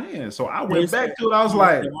not playing. So I went back to it. I was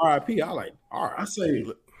like, RIP. I like, all right. I say,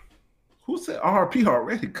 who said RIP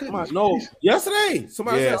already? No, yesterday.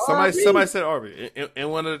 Somebody said RIP in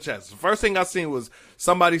one of the chats. The first thing I seen was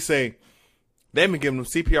somebody say they've been giving them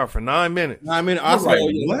CPR for 9 minutes. 9 minutes. I was like,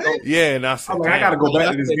 what? Yeah, and I said, I got to go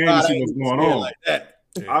back to this game and see what's going on. Like that.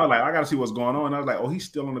 Yeah. I was like, I got to see what's going on. And I was like, oh, he's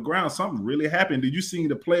still on the ground. Something really happened. Did you see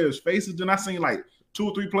the players' faces? Then I seen like 2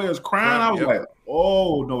 or 3 players crying. I was like,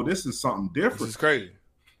 oh no, this is something different. This is crazy.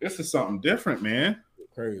 This is something different, man.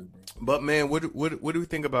 Crazy, bro. But man, what do we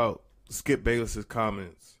think about Skip Bayless's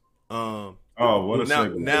comments? What a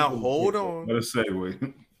segue. Now hold on. What a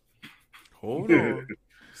segue. Hold on.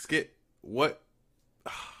 Skip, what?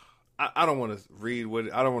 I don't want to read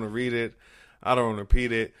I don't want to read it. I don't want to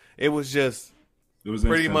repeat it. It was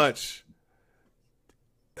pretty much.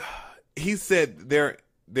 He said there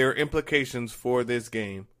are implications for this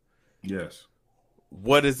game. Yes.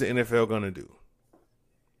 What is the NFL going to do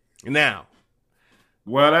now?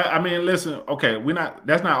 Well, listen. Okay,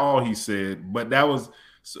 that's not all he said, but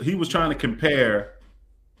he was trying to compare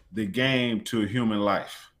the game to human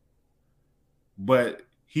life, but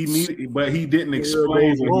he didn't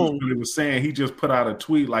explain what he was saying. He just put out a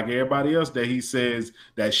tweet like everybody else that he says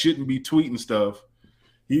that shouldn't be tweeting stuff.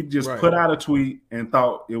 He just put out a tweet and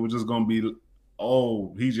thought it was just going to be,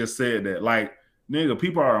 oh, he just said that. Like, nigga,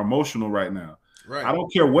 people are emotional right now. Right. I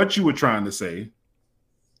don't care what you were trying to say.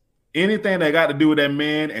 Anything that got to do with that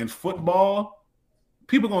man and football,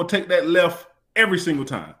 people going to take that left every single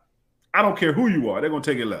time. I don't care who you are. They're going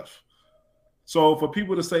to take it left. So for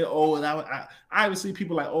people to say, oh, and I even see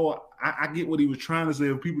people like, oh, I get what he was trying to say.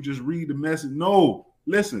 If people just read the message. No,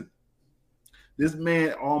 listen. This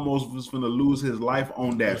man almost was going to lose his life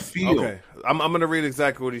on that field. Okay, I'm going to read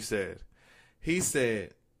exactly what he said. He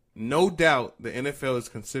said, no doubt the NFL is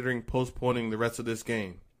considering postponing the rest of this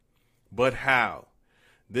game. But how?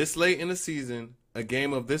 This late in the season, a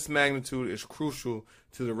game of this magnitude is crucial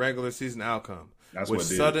to the regular season outcome, which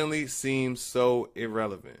suddenly seems so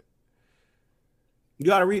irrelevant. You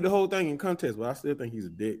got to read the whole thing in context, but I still think he's a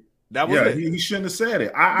dick. That was it. He shouldn't have said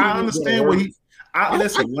it. I understand what he.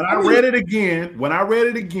 Listen. When I read it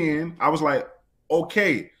again, I was like,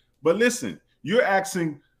 okay. But listen, you're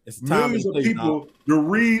asking millions of people to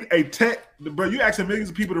read a text, bro. You're asking millions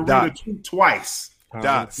of people to read a tweet twice.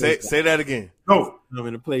 Doc, say that again. No, I'm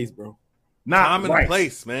in the place, bro. Not time in the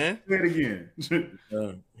place, man. Say it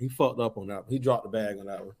again. He fucked up on that one. He dropped the bag on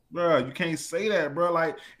that one. Bro, you can't say that, bro.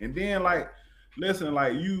 Like, and then like, listen,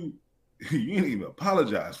 like you ain't even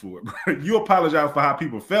apologize for it, bro. You apologize for how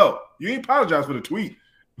people felt. You ain't apologize for the tweet.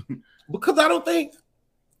 Because I don't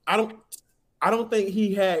think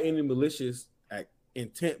he had any malicious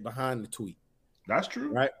intent behind the tweet. That's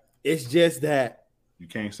true. Right? It's just that you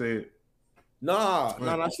can't say it.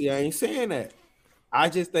 Nah, see, I ain't saying that. I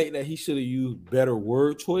just think that he should have used better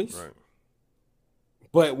word choice. Right.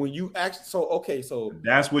 But when you actually, so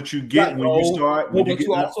that's what you get when you start. But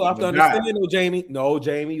you also have to understand, Jamie. No,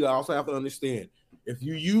 Jamie, you also have to understand. If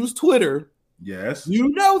you use Twitter, yes, you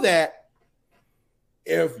know that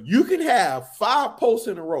if you can have 5 posts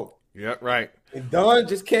in a row, right, and Don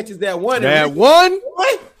just catches that one,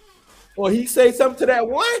 or he say something to that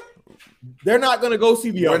one, they're not going to go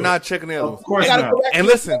see the other. We're not checking the other. Of course not. And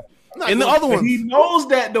listen. In the other ones, he knows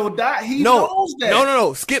that though. He knows that.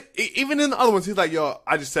 No. Skip. Even in the other ones, he's like, "Yo,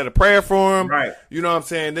 I just said a prayer for him." Right. You know what I'm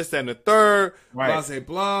saying? This, that, and the third. Right. Blah, say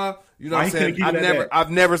blah. You know what I'm saying? I've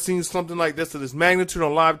never seen something like this to this magnitude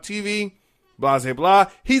on live TV. Blah, say blah.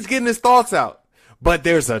 He's getting his thoughts out, but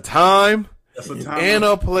there's a time, and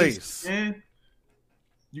a place. Man.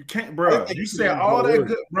 You can't, bro. You say all that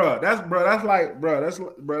good, bro.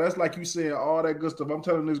 That's like you saying all that good stuff. I'm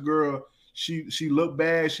telling this girl. She look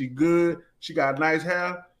bad. She good. She got nice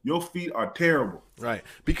hair. Your feet are terrible. Right.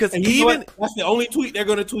 Because and even that's the only tweet they're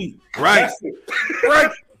gonna tweet. Right. That's it. Right.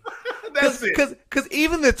 That's it. Because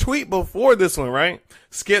even the tweet before this one, right?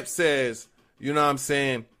 Skip says, you know what I'm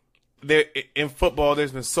saying? There in football,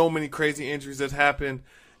 there's been so many crazy injuries that happened,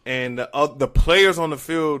 and the players on the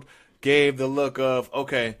field gave the look of,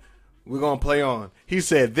 okay, we're gonna play on. He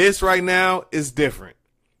said, this right now is different.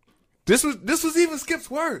 This was even Skip's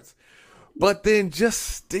words. But then just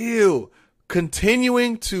still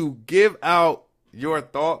continuing to give out your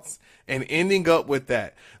thoughts and ending up with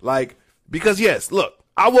that. Like, because yes, look,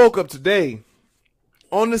 I woke up today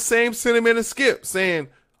on the same sentiment as Skip saying,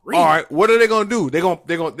 all right, what are they going to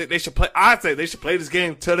do? They should play. I'd say they should play this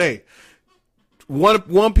game today.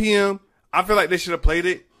 1 p.m. I feel like they should have played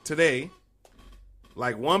it today.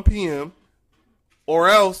 Like 1 p.m. or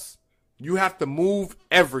else you have to move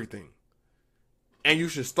everything. And you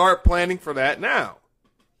should start planning for that now.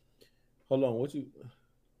 Hold on,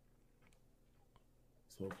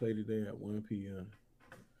 So play today at 1 p.m.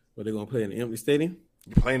 But they're gonna play in the empty stadium?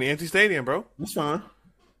 You play in the empty stadium, bro. That's fine.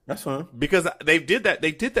 Because they did that.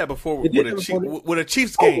 They did that before with a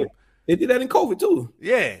Chiefs game. They did that in COVID too.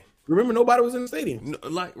 Yeah. Remember, nobody was in the stadium.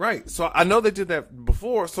 Right. So I know they did that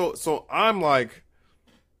before. So I'm like,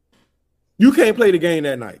 you can't play the game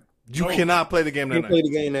that night. You cannot play the game that night. Play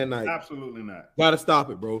the game that night. Absolutely not. Gotta stop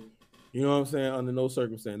it, bro. You know what I'm saying? Under no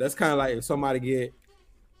circumstance. That's kind of like if somebody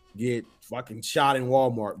get fucking shot in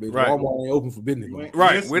Walmart, bitch. Right. Walmart ain't open for business.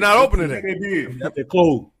 Right. Listen, we're not opening it. They did. They're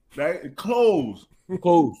closed. It closed.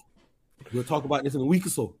 Closed. We'll talk about this in a week or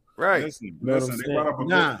so. Right. Listen, they brought up a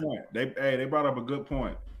good point. They brought up a good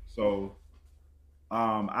point. So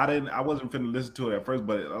I wasn't finna listen to it at first,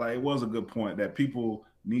 but it was a good point that people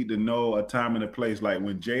need to know a time and a place. Like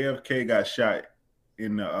when JFK got shot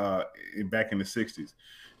back in the 60s,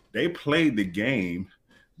 they played the game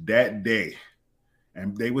that day,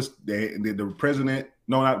 and the president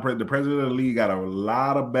of the league got a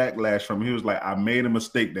lot of backlash from him. He was like, I made a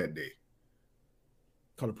mistake that day.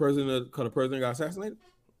 Cause the president got assassinated?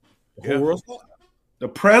 The whole world stopped? The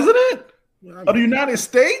president of the United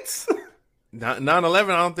States?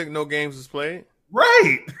 9/11, I don't think no games was played.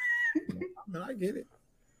 Right. I get it.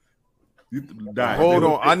 Hold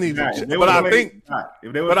on, I need to check. But I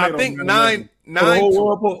think 9.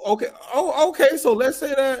 Okay. Oh, okay. So let's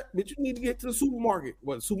say that, but you need to get to the supermarket.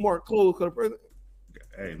 What, supermarket closed because the president?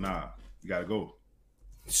 Hey, nah, you gotta go.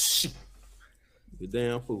 The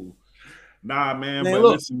damn fool. Nah, man. But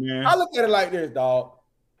look, listen, man. I look at it like this, dog.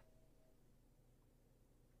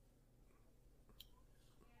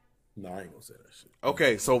 No, I ain't gonna say that shit.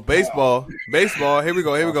 Okay, so baseball. Here we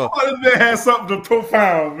go. Oh, this man had something to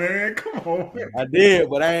profound, man. Come on. Man. I did,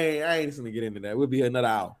 but I ain't just gonna get into that. We'll be here another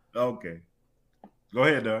hour. Okay. Go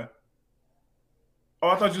ahead, Don. Oh,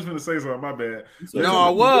 I thought you was gonna say something. My bad. No, I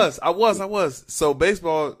was. So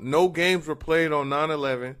baseball, no games were played on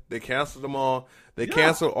 9/11. They canceled them all. They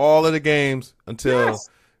canceled all of the games until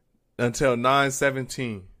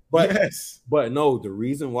 9/17. But no, the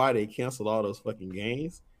reason why they canceled all those fucking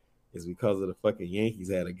games is because of the fucking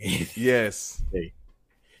Yankees had a game. Yes.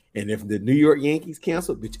 And if the New York Yankees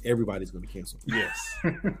cancel, bitch, everybody's going to cancel. Yes.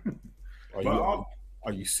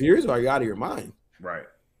 Are you serious or are you out of your mind? Right.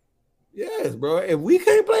 Yes, bro. If we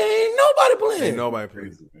can't play, ain't nobody playing. Ain't nobody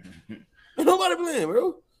playing. Ain't nobody playing,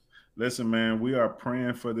 bro. Listen, man, we are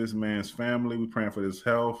praying for this man's family. We're praying for his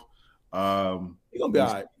health. He's gonna be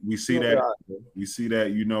all right. We see that. We see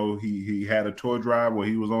that. You know, he had a tour drive where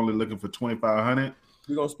he was only looking for 2,500.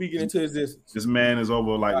 We're gonna speak it into existence. This man is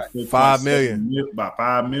over like 5 million. About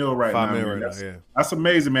 5 mil right now. 5 million right now. Yeah, that's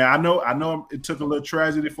amazing, man. I know. It took a little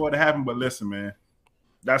tragedy for it to happen, but listen, man,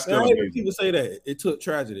 that's still amazing. People say that it took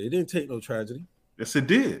tragedy. It didn't take no tragedy. Yes, it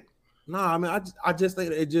did. Nah, I mean, I just think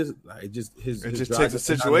that it just takes a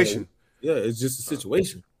situation. Yeah, it's just a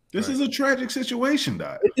situation. This is a tragic situation,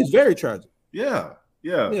 Doc. It's very tragic. Yeah.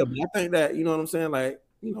 But I think that, you know what I'm saying, like,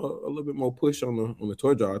 you know, a little bit more push on the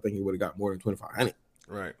tour jar. I think he would have got more than 2,500.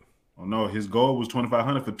 Right. Oh no, his goal was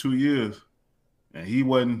 2,500 for 2 years, and he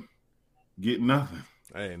wasn't getting nothing.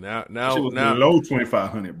 Hey, now below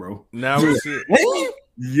 2,500, bro. Now we see it.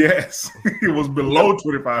 Yes, it was below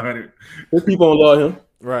 2,500. People don't love him.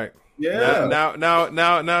 Right. Yeah.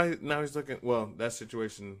 Now he's looking. Well, that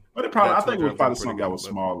situation. But I think it was probably something that was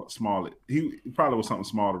small. He probably was something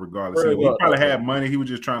smaller regardless. He probably had money. He was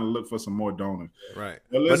just trying to look for some more donors. Right.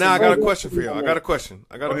 But now I got a question for you. I got a question.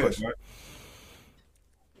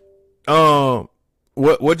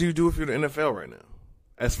 What do you do if you're the NFL right now,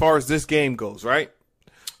 as far as this game goes? Right.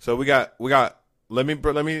 So we got. Let me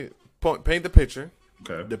paint the picture.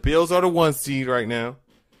 Okay. The Bills are the 1 seed right now,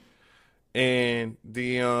 and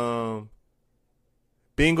the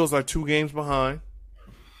Bengals are 2 games behind.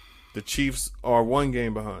 The Chiefs are 1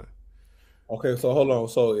 game behind. Okay, so hold on.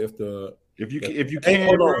 So if the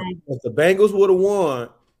Bengals would have won,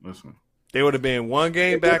 listen, they would have been 1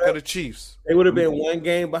 game back of the Chiefs. They would have been 1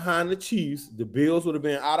 game behind the Chiefs. The Bills would have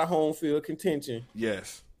been out of home field contention.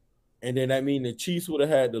 Yes. And then that means the Chiefs would have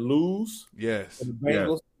had to lose. Yes. And the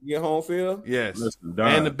Bengals get home field. Yes. Listen,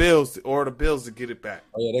 and the Bills to get it back.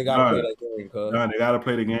 Oh yeah, they gotta play that game, they gotta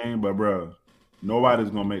play the game, but bro, nobody's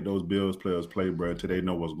gonna make those Bills players play, bro, until they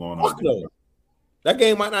know what's going on. No. That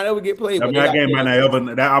game might not ever get played. That game might not ever.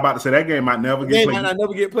 I'm about to say that game might never get played. Might not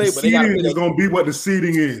never get played. The seeding is gonna be what the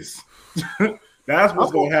seeding is. That's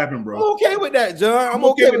what's gonna happen, bro. I'm okay with that, John. I'm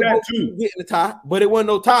okay with that too. Getting the tie, but it wasn't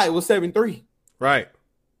no tie. It was 7-3. Right.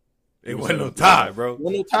 It wasn't no tie, bro. It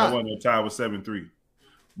wasn't no tie. It wasn't no tie. It was 7-3.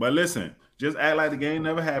 But listen, just act like the game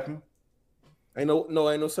never happened. Ain't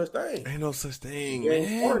no such thing. Ain't no such thing,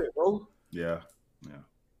 man. Bro. Yeah.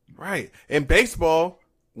 Right. In baseball,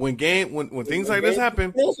 when things like this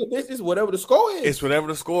happen, it's whatever the score is. It's whatever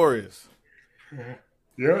the score is.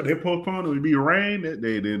 Yeah, they postponed it. It would be rain that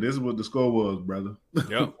day. Then this is what the score was, brother.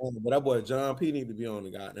 Yep. But that boy John P need to be on the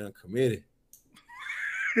goddamn committee.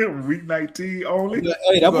 Week 19 only.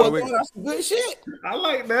 Hey, that boy doing some good shit. I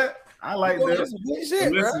like that. Some good shit,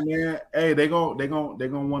 listen, man. Hey, they gonna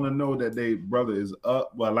want to know that they brother is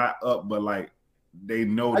up, but not up, but like they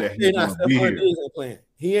know that he's gonna be here.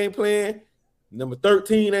 He ain't playing. Number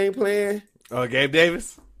 13 ain't playing. Gabe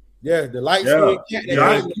Davis. Yeah, the light skin cat.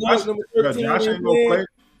 Number 13 Josh ain't gonna play.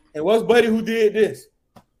 And what's buddy who did this?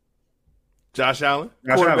 Josh Allen.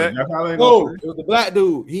 Josh Allen no, it was the black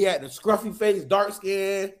dude. He had the scruffy face, dark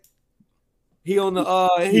skin. He on the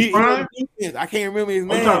he on the defense. I can't remember his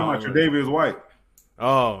name. I'm talking about Tre'Davious White.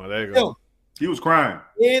 Oh, there you go. He was crying.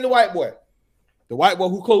 And the white boy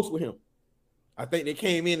who close with him. I think they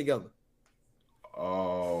came in together.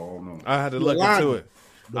 Oh no! I had to look into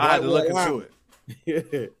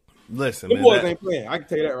it. Listen, man. The boys ain't playing. I can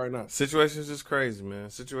tell you that right now. Situation's just crazy, man.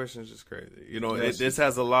 Situation's just crazy. You know, this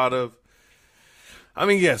has a lot of. I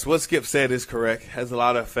mean, yes, what Skip said is correct. Has a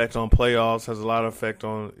lot of effect on playoffs. Has a lot of effect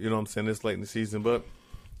on, you know what I'm saying, this late in the season. But,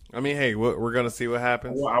 I mean, hey, we're going to see what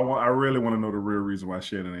happens. I really want to know the real reason why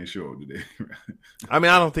Shannon ain't show up today. I mean,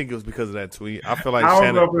 I don't think it was because of that tweet. I feel like I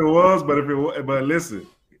don't know if it was, but listen,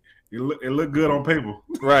 it looked good on paper.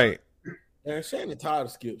 Right. Man, Shannon tired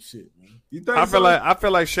of Skip shit, man. You think I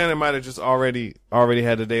feel like Shannon might have just already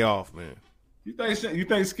had the day off, man. You think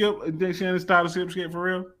Shannon's tired of Skip shit for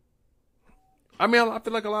real? I mean, I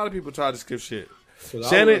feel like a lot of people try to skip shit.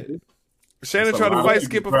 Shannon tried to fight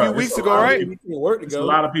Skip a few weeks ago, right? There's a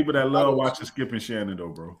lot of people that love watching Skip and Shannon, though,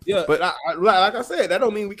 bro. Yeah, but like I said, that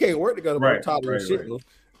don't mean we can't work together. Right, shit, though.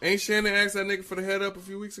 Ain't Shannon asked that nigga for the head up a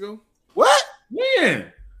few weeks ago? What?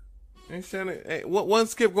 When? Ain't Shannon? One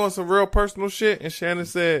Skip going some real personal shit, and Shannon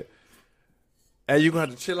said, "Hey, you gonna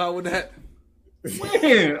have to chill out with that."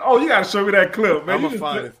 When? Oh, you gotta show me that clip, man. I'm gonna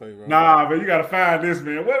find it for you, bro. Nah, man, you gotta find this,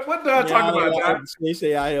 man. What the hell talking about, Doc? They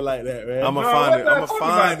say out here like that, man. I'm gonna find it. I'm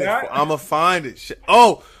gonna find it.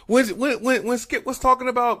 Oh, when Skip was talking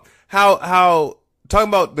about how talking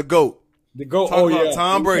about the GOAT. The GOAT. Talking about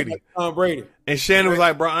Tom Brady. Tom Brady. And Shannon was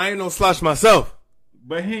like, bro, I ain't no slouch myself.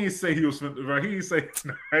 But he didn't say he was. Bro, he didn't say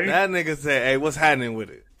that nigga said, "Hey, what's happening with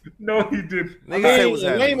it?" No, he didn't. Nigga said what's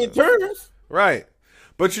happening. Name terms, right?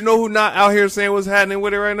 But you know who not out here saying what's happening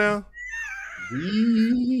with it right now?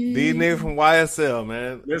 These niggas from YSL,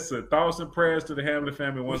 man. Listen, thoughts and prayers to the Hamlin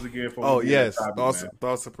family once again. For yes, thoughts and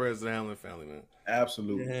prayers to the Hamlin family, man.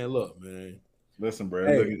 Absolutely. Man, look, man. Listen, bro.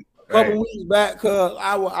 Hey, a couple weeks back, cuz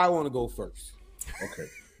I want to go first. Okay.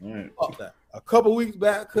 All right. Fuck that. A couple weeks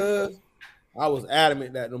back, cuz I was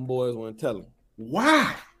adamant that them boys weren't telling.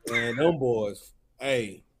 Why? And them boys,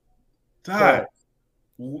 hey. Dot,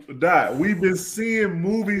 we've been seeing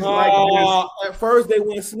movies like this. At first, they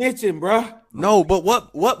weren't snitching, bruh. No, but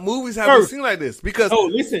what movies have we seen like this? Because no,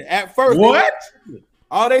 listen. At first, what?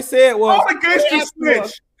 All they said was all against the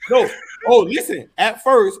snitch. No. Oh, listen. At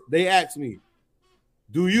first, they asked me,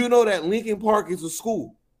 "Do you know that Lincoln Park is a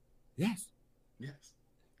school?" Yes. Yes.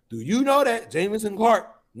 Do you know that Jameson Clark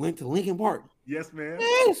went to Lincoln Park? Yes, ma'am.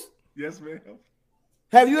 Yes. Yes, ma'am.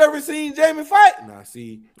 Have you ever seen Jamie fight? Nah,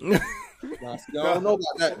 see. I don't know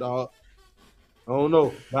about that, dog. I don't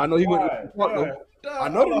know. But I know he went to Park, though. I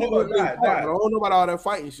know he went to Park, but I don't know about all that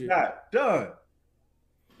fighting shit. Done.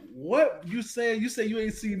 What you saying? You say you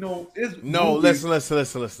ain't seen no. No,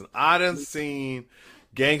 listen. I done seen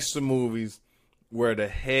gangster movies where the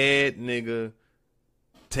head nigga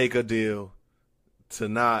take a deal to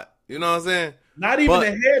not, you know what I'm saying? Not even the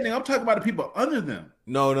head nigga. I'm talking about the people under them.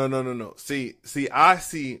 No. See, I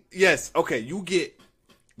see. Yes, okay. You get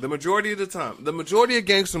the majority of the time. The majority of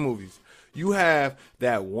gangster movies, you have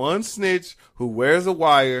that one snitch who wears a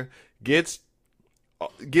wire, gets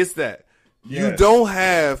that. Yes. You don't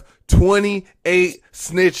have 28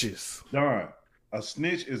 snitches. Darn, a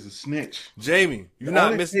snitch is a snitch. Jamie, you're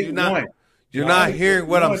not missing. You're not hearing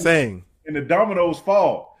what I'm saying. And the dominoes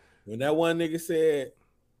fall. When that one nigga said,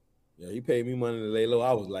 "Yeah, he paid me money to lay low,"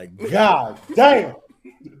 I was like, "God damn."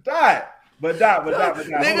 But die.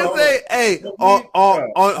 Nigga say, "Hey, hold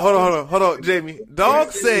on, Jamie."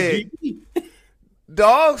 Dog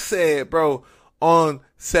said, bro, on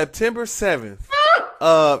September 7th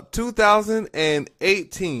of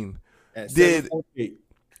 2018, at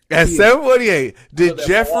 7:48, did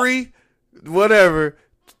Jeffrey, whatever,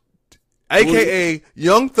 aka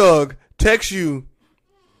Young Thug, text you,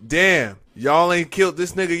 "Damn, y'all ain't killed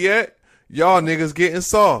this nigga yet? Y'all niggas getting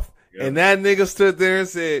soft." Yep. And that nigga stood there and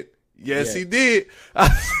said, yes, he did. I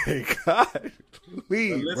said, God,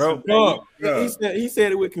 please, bro. He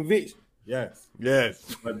said it with conviction. Yes.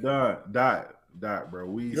 But dot, bro.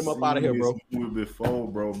 We get him up out of here, bro. Before,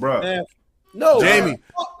 bro. No, Jamie.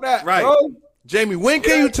 Fuck that, right. Bro. Jamie, when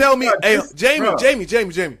can you tell me? Hey, Jamie.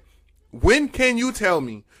 When can you tell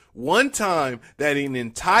me one time that an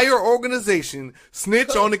entire organization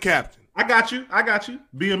snitched on the captain? I got you.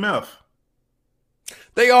 BMF.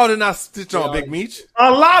 They all did not stitch on Big Meech.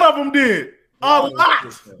 A lot of them did. A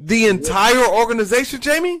lot. The entire organization,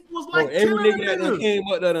 Jamie? It was like every nigga that came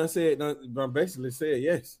up there basically said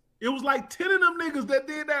yes. It was like 10 of them niggas that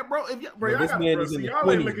did that, bro.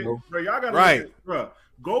 Y'all gotta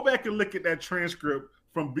go back and look at that transcript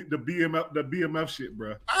from the BMF shit,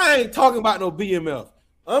 bro. I ain't talking about no BMF.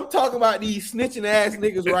 I'm talking about these snitching ass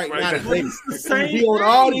niggas right now. They be on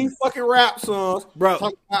all these fucking rap songs, bro.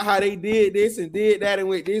 Talking about how they did this and did that, and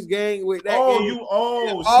with this gang, with that.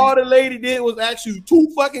 All the lady did was ask you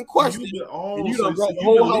 2 fucking questions. You believe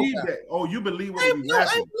that? Oh, you believe what you I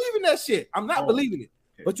ain't believing that shit. I'm not believing it.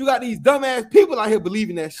 Okay. But you got these dumbass people out here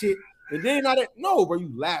believing that shit, and then no, bro,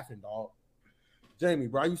 you laughing, dog. Jamie,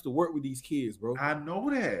 bro, I used to work with these kids, bro. I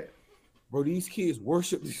know that, bro. These kids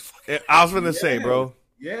worship these. I was gonna say, bro.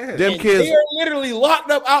 Yeah, them kids they're literally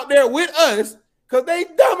locked up out there with us because they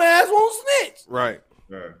dumbass won't snitch. Right.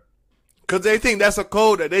 Because they think that's a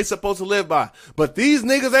code that they supposed to live by. But these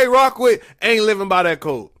niggas they rock with ain't living by that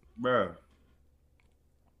code. Bro.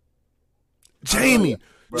 Jamie,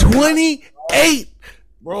 28.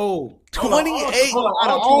 Bro. 28.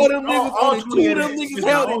 All them niggas, only 2 of them niggas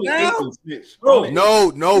held it down. Bro.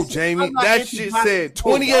 No, Jamie. That shit said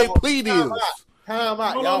 28 plea deals. Time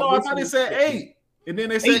out. No, I thought they said 8. And then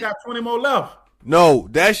they said got 20 more left. No,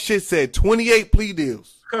 that shit said 28 plea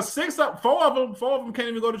deals. Because 4 of them can't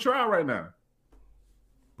even go to trial right now.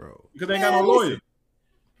 Bro. Because they ain't got no lawyer.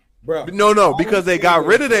 Bro. No, because they got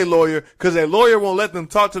rid of their lawyer because their lawyer won't let them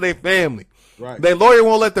talk to their family. Right. Their lawyer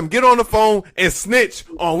won't let them get on the phone and snitch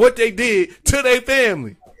on what they did to their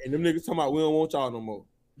family. And them niggas talking about we don't want y'all no more.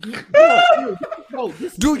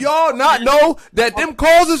 Do y'all not know that them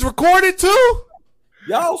calls is recorded too?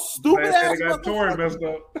 Y'all stupid ass got Tory messed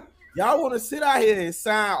up. Y'all want to sit out here and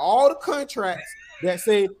sign all the contracts that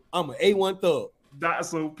say I'm an A1 thug. Not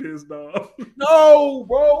so pissed off. No,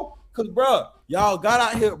 bro. Cause bro, y'all got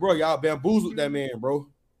out here, bro. Y'all bamboozled that man, bro.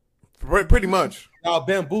 Pretty much. Y'all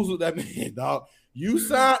bamboozled that man, dog. You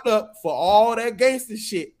signed up for all that gangster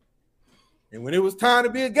shit. And when it was time to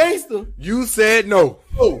be a gangster, you said no.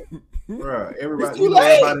 Oh. Bro, everybody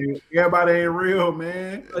ain't real,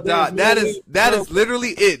 man. Doc, that is literally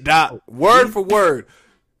it, Doc. Word for word.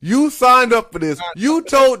 You signed up for this. You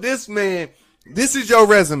told this man, this is your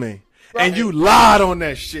resume. Right. And you lied on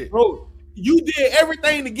that shit. Bro, you did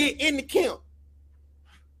everything to get in the camp.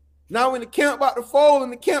 Now when the camp about to fold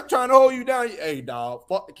and the camp trying to hold you down, hey dog,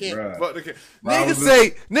 fuck the camp. Right. Fuck the camp.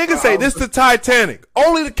 Niggas say this the Titanic.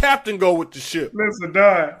 Only the captain go with the ship. Listen,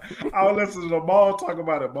 dog. I was listening to the Ball talk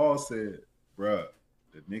about it. Ball said, bruh,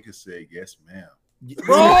 the nigga said yes, ma'am.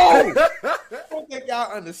 Bro, I don't think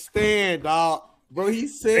y'all understand, dog. Bro, he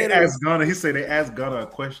said he said they asked Gunner a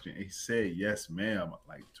question. He said yes, ma'am,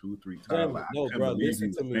 like 2-3 times. Like, no, bro,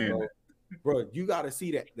 listen to me, bro. Bro, you gotta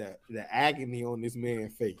see the agony on this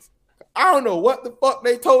man's face. I don't know what the fuck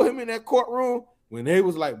they told him in that courtroom when they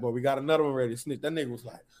was like, bro, we got another one ready to snitch. That nigga was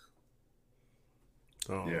like,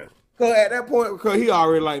 oh. Yeah. Cause at that point, because he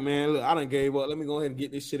already like, man, look, I done gave up. Let me go ahead and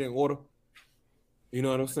get this shit in order. You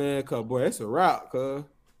know what I'm saying? Cause boy, it's a route, cuz.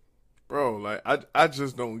 Bro, like I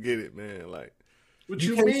just don't get it, man. Like, what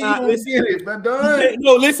you mean you don't get it, man?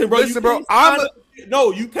 No, listen, bro. Listen, bro.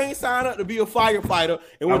 You can't sign up to be a firefighter,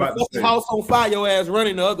 and when the fucking house on fire, your ass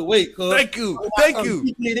running the other way. Cuz.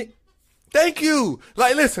 Thank you.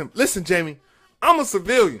 Like, listen, Jamie. I'm a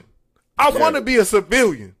civilian. I want to be a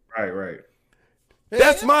civilian. Right.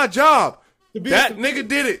 That's my job. That nigga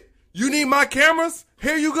did it. You need my cameras?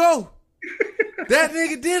 Here you go. That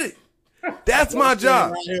nigga did it. That's my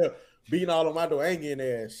job. Right here, beating all on my door, I ain't getting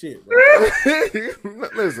their ass shit, bro.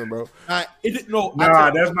 Listen, bro. That's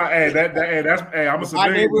my hey, I'm a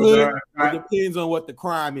civilian. It depends on what the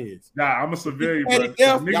crime is. Nah, I'm a civilian, bro.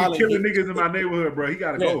 Nigga killing niggas in my neighborhood, bro. He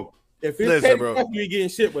gotta go. If it's petty theft, you ain't getting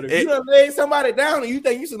shit. But if you done laid somebody down and you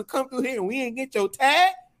think you should have come through here and we ain't get your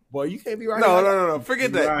tag, boy, you can't be right here. No.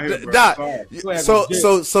 Forget that. Doc,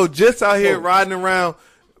 so just out here riding around,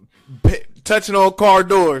 touching on car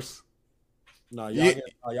doors. No, y'all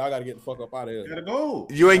gotta get the fuck up out of here. Gotta go.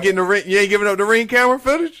 You ain't getting the ring. You ain't giving up the ring camera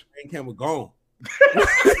footage. Ring camera gone.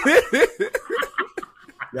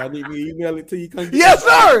 Y'all need me to email it to you? Yes,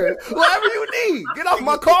 sir. Whatever you need. Get off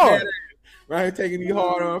my car. Right here taking these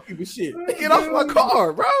hard on people shit. Get off my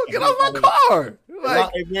car, bro. Get off my car.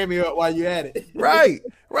 Like, lock me up while you at it. Right.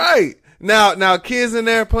 Now, kids in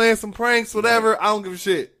there playing some pranks, whatever. I don't give a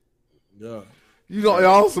shit. Yeah. You got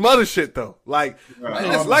on some other shit though. Like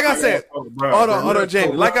I said, hold on,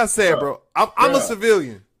 Jamie. Like I said, bro, I'm a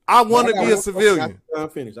civilian. I want to be a civilian. I'm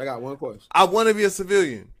finished. I got one question. I want to be a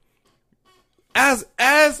civilian. As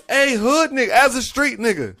a hood nigga, as a street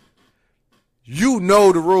nigga, you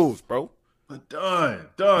know the rules, bro. Done.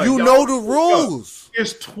 You know the rules.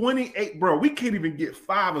 It's 28, bro. We can't even get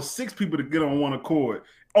 5 or 6 people to get on one accord.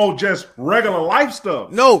 Oh, just regular life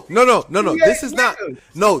stuff. No. This is not.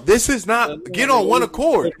 No, this is not. Get on one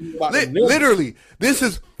accord. Literally, this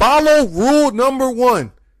is follow rule number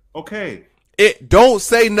 1. Okay. It don't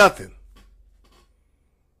say nothing.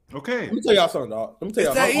 Okay. Let me tell y'all something, dog. Let me tell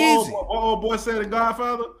y'all something. It's that easy. My old boy said in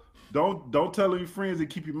Godfather, don't tell your friends and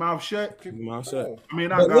keep your mouth shut. Keep your mouth shut. I mean,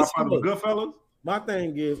 not Godfather, but Goodfellas. My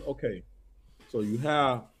thing is, okay, so you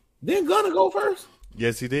have, then Gunna go first?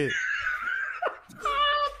 Yes, he did.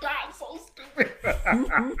 That's so stupid.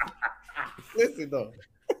 Listen, though.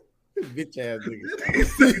 Bitch ass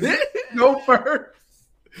nigga. Go first.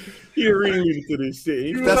 He a ringleader to this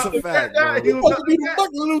shit. That's a fact, bro. He was supposed to be the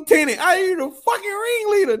fucking lieutenant. I ain't the fucking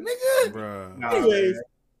ringleader, nigga. Bruh. Anyways,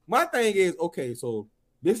 my thing is, okay, so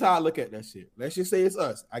this is how I look at that shit. Let's just say it's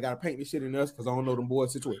us. I gotta paint this shit in us because I don't know them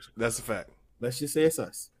boys' situation. That's a fact. Let's just say it's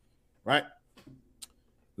us, right?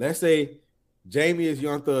 Let's say Jamie is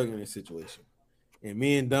Young Thug in this situation, and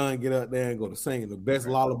me and Don get up there and go to sing the best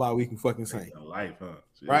lullaby we can fucking sing. Life, huh?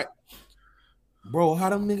 Right? Bro, how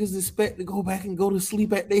them niggas expect to go back and go to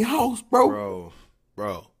sleep at their house, bro?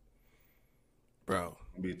 Bro. It'll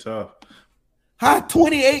be tough. How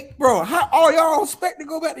 28, bro? How all y'all expect to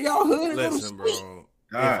go back to y'all hood and listen, go to sleep? bro.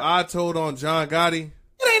 God. If I told on John Gotti,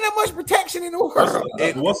 it ain't that much protection in the world.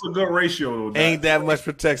 What's a good ratio, though? Ain't that much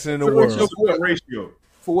protection in the world. What's a good ratio?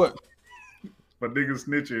 For what? for niggas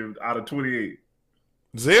snitching out of 28?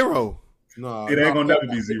 0. No, It ain't gonna never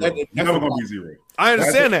be 0. Never gonna be 0. I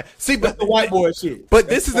understand that. See, that's the white boy shit. But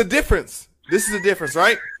this is the difference. This is the difference,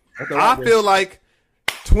 right? I feel like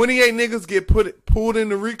 28 niggas get pulled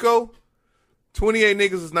into RICO. 28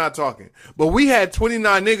 niggas is not talking. But we had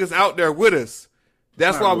 29 niggas out there with us.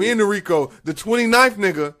 That's why we in the RICO. The 29th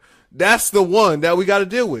nigga, that's the one that we got to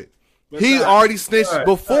deal with. He already snitched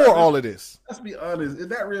before all of this. Let's be honest. Is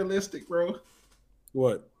that realistic, bro?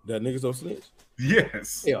 What? That niggas don't snitch?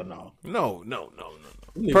 Yes. Hell no. No.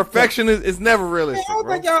 Perfection is never realistic, I don't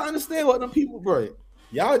think y'all understand what them people, bro.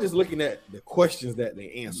 Y'all just looking at the questions that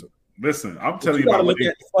they answer. Listen, I'm telling you about look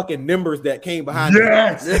at the fucking numbers that came behind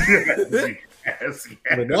yes. Yes.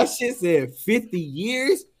 But that shit said 50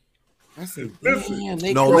 years. I said, damn.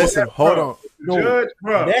 Listen, hold on. Judge,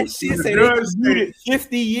 bro. That shit said they commuted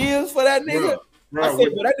 50 years for that nigga. Bro, I said,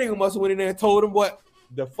 that nigga must have went in there and told him what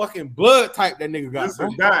the fucking blood type that nigga got.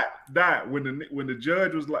 Listen, Dot. When the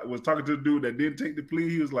judge was talking to the dude that didn't take the plea,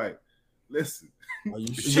 he was like, "Listen, are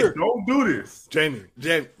you sure? Don't do this, Jamie.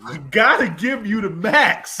 I gotta give you the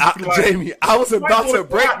max." Jamie, I was about to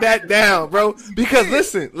break that down, bro. Because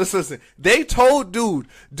listen. They told dude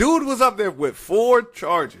was up there with 4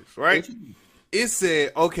 charges, right? It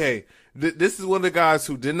said, okay, this is one of the guys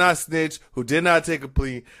who did not snitch, who did not take a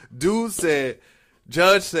plea. Dude said,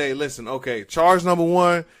 judge say, listen, okay, charge number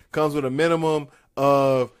 1 comes with a minimum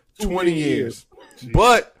of 20 years.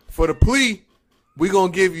 But for the plea, we're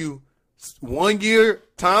going to give you 1 year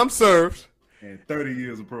time served. And 30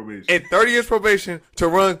 years of probation. And 30 years probation to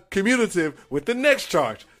run cumulative with the next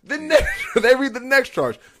charge. They read the next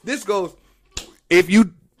charge. This goes, if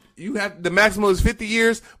you have, the maximum is 50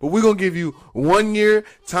 years, but we're going to give you 1 year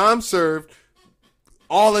time served.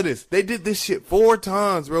 All of this. They did this shit 4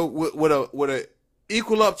 times, bro, with a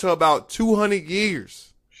equal up to about 200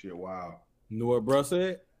 years. Shit, wow. You know what bro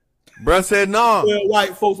said? Bro said, "No,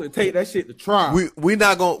 white folks would take that shit to trial. We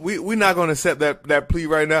not gonna accept that plea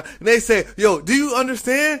right now." And they say, "Yo, do you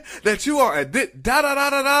understand that you are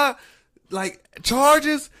a like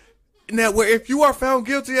charges? Now, where if you are found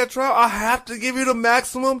guilty at trial, I have to give you the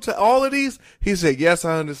maximum to all of these." He said, "Yes,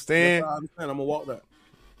 I understand. Yes, I understand. I'm gonna walk that."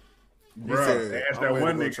 Bro, they asked that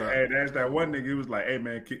one nigga. He was like, "Hey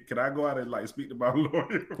man, can I go out and like speak to my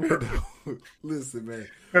lawyer?" Listen, man,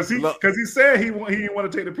 because he said he didn't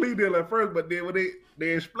want to take the plea deal at first, but then when they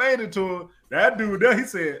explained it to him, that dude there, he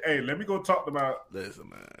said, "Hey, let me go talk to my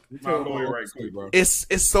lawyer right quick, bro." It's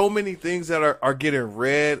so many things that are getting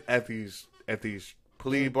read at these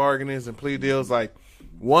plea bargainings and plea deals. Like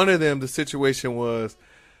one of them, the situation was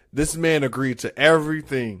this man agreed to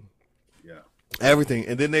everything. Everything.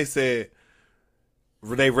 And then they said,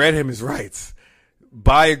 they read him his rights.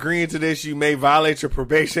 By agreeing to this, you may violate your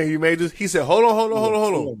probation. You may just, he said, hold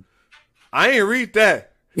on. I ain't read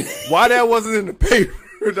that. Why that wasn't in the paper?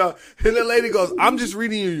 And the lady goes, I'm just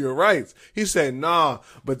reading you your rights. He said, nah,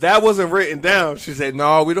 but that wasn't written down. She said,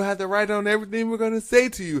 no, we don't have to write down everything we're going to say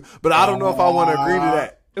to you, but I don't know if I want to agree to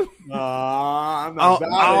that. I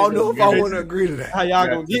don't know if I want to agree to that. How y'all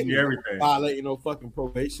gonna get me? Everything violating no fucking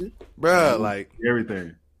probation, bruh? Like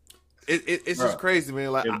everything. It's just crazy,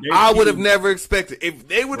 man. Like I would have never expected if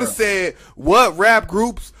they would have said what rap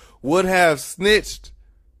groups would have snitched.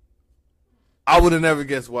 I would have never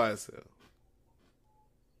guessed YSL.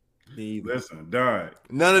 Listen, dog.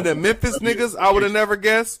 None of the Memphis niggas I would have never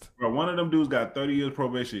guessed. Bro, one of them dudes got 30 years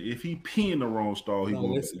probation. If he pee in the wrong stall, he gonna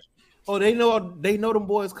listen. Oh, they know them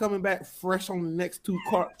boys coming back fresh on the next 2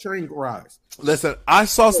 train rides. Listen, I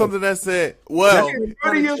saw something that said, well,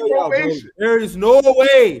 30 years probation. There is no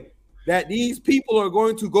way that these people are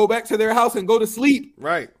going to go back to their house and go to sleep.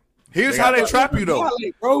 Right. Here's how they trap you, though.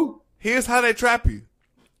 Bro. Here's how they trap you.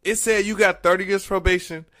 It said you got 30 years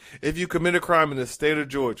probation if you commit a crime in the state of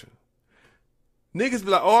Georgia. Niggas be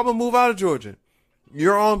like, oh, I'm going to move out of Georgia.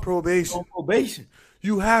 You're on probation. On probation.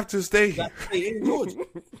 You have to stay here. Stay in Georgia.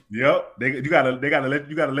 Yep, you gotta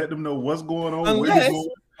let them know what's going on. Unless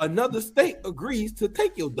another state agrees to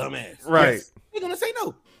take your dumb ass. Right. Yes. They're gonna say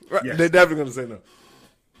no. Right. Yes. They're definitely gonna say no.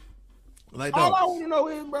 Like all I want to know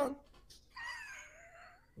is, bro,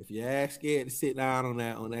 if you're ass scared to sit down on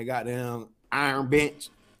that goddamn iron bench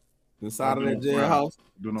inside of that jailhouse,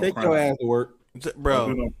 take your ass to work. Bro,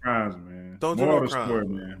 don't do no crimes, man. Don't do no crimes,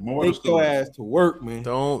 man. Take your ass to work, man.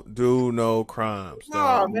 Don't do no crimes.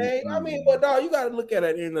 Nah, man. I mean, but dog, you gotta look at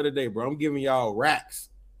it at the end of the day, bro. I'm giving y'all racks.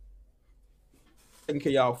 Taking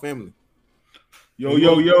care of y'all family.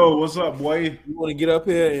 Yo, what's up, boy? You want to get up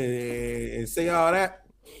here and say all that?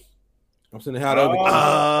 I'm saying how the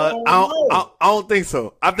I don't think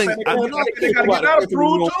so. I think they gotta get that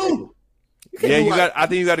approved too. Yeah, I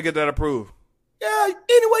think you got to get that approved. Yeah,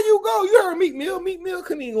 anywhere you go, you heard Meek Mill. Meek Mill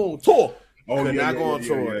couldn't even go on tour. Oh, Could not go on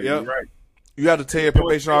tour. Yeah, Yep. right. You have to tell your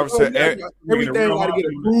probation officer Everything got to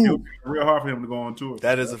get approved. Real hard for him to go on tour.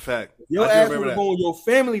 That is a fact. Your ass want to go on your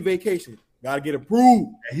family vacation. Got to get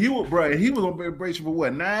approved. And he was on probation for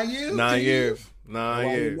what, 9 years? 9 years. Mad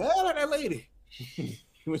at that lady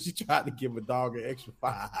when she tried to give a dog an extra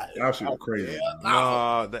 5. That shit was crazy.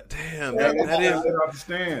 No, that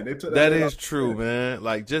is true, man.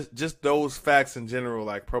 Like just those facts in general.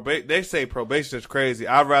 Like they say probation is crazy.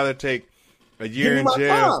 I'd rather take a year in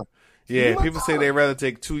jail. Yeah, people say they'd rather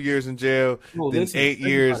take 2 years in jail than 8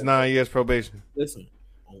 years, 9 years probation. Listen,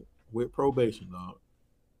 with probation, dog,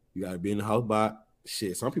 you gotta be in the house by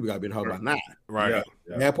shit. Some people gotta be in the house by 9. Right.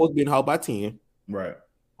 Yeah. They're supposed to be in the house by 10. Right.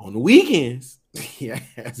 On the weekends, yeah,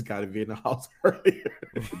 it's gotta be in the house earlier.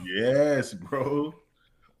 Yes, bro.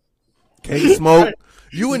 Can't smoke.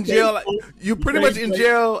 You in jail? You pretty much in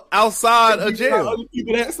jail outside of jail. Other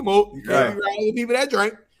people that smoke, you can't be around other people that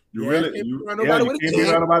drink. You can't be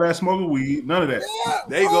around nobody that smoking weed. None of that. Yeah,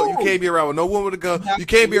 there you go. You can't be around with no one with a gun. You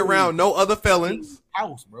can't be around no other felons.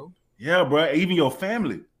 House, bro. Yeah, bro. Even your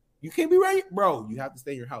family. You can't be right, bro. You have to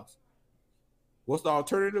stay in your house. What's the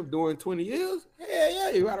alternative? Doing 20 years? Yeah,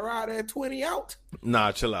 you gotta ride that 20 out.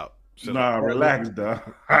 Nah, chill out. Relax, dog.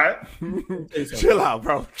 All right. Chill out,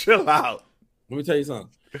 bro. Chill out. Let me tell you something.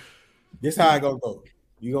 This how I gonna go.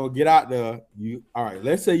 You gonna get out there. All right.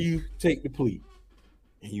 Let's say you take the plea,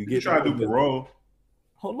 and you get try to do parole.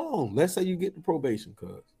 Hold on. Let's say you get the probation,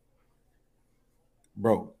 cuz,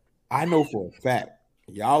 bro, I know for a fact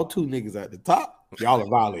y'all two niggas at the top, y'all are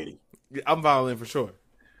violating. Yeah, I'm violating for sure.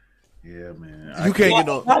 Yeah, man. You can't get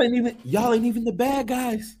no. Y'all ain't even the bad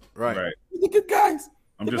guys. Right. The good guys.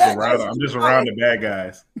 I'm just around the bad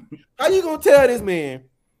guys. How you gonna tell this man?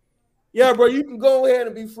 Yeah, bro, you can go ahead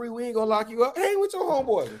and be free. We ain't gonna lock you up. Hang with your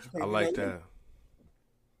homeboy. I like that.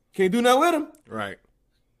 Can't do nothing with him. Right.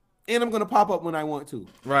 And I'm gonna pop up when I want to.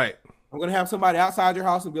 Right. I'm gonna have somebody outside your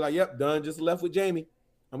house and be like, "Yep, Dunn just left with Jamie."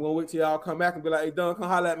 I'm gonna wait till y'all come back and be like, "Hey, Dunn, come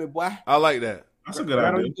holler at me, boy." I like that. That's a good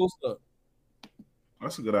idea.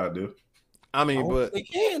 That's a good idea. I mean, but they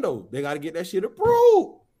can though. They got to get that shit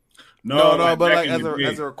approved. No, but like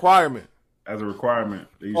as a requirement. As a requirement.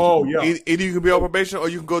 Oh yeah. Either you can be on probation or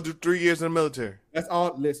you can go do 3 years in the military. That's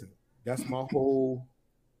all. Listen, that's my whole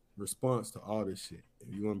response to all this shit.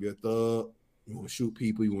 If you want to be a thug, you want to shoot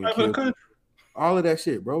people, you want to kill people, all of that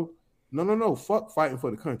shit, bro. No. Fuck fighting for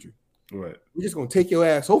the country. Right. We're just gonna take your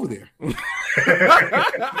ass over there. We're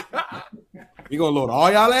gonna load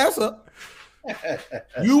all y'all ass up.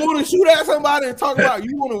 You want to shoot at somebody and talk about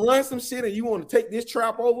you want to run some shit and you want to take this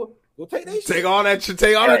trap over? Go take that shit. Take all that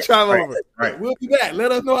trap over. Right. We'll be back.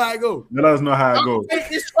 Let us know how it goes. Take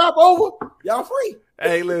this trap over. Y'all free.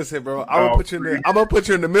 Hey, listen, bro. I'm gonna put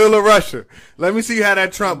you in the middle of Russia. Let me see how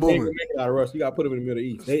that Trump booming. Make it out of Russia. You gotta put them in the Middle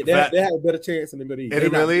East. They have a better chance in the Middle East. In the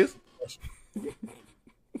Middle East?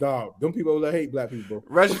 Dog, them people that hate black people, bro.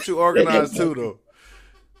 Russia too organized too, though.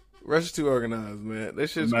 Russia too organized, man.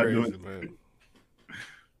 This shit's crazy, man.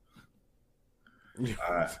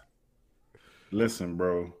 Listen,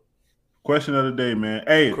 bro. Question of the day, man.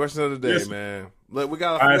 Hey, question of the day, man. Look, we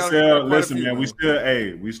got. Listen, man.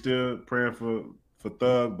 We still praying for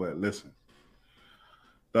Thug, but listen,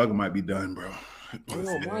 Thug might be done, bro.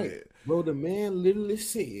 Right, bro. The man literally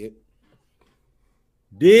said,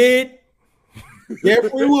 "Did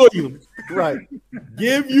Jeffrey Williams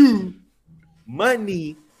give you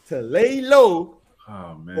money to lay low,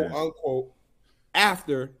 quote unquote,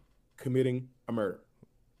 after committing a murder?"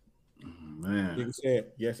 Man, nigga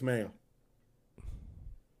said, "Yes, ma'am."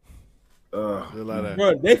 Like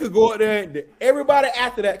bro, they could go out there. And everybody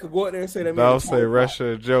after that could go out there and say that. I'll say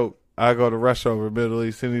Russia a joke. I go to Russia over Middle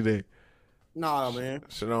East any day. Nah, man.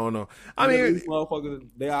 Shit, I don't know. I mean, these motherfuckers,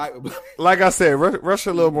 they are. Like I said,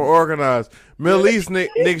 Russia a little more organized. Middle East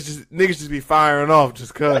niggas just be firing off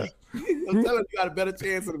just cause. I'm telling you, got a better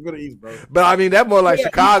chance in the Middle East, bro. But I mean, that more like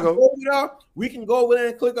Chicago. We can go over there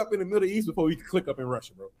and click up in the Middle East before we can click up in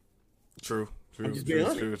Russia, bro. True.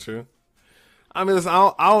 True. I mean, listen,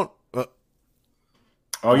 I don't.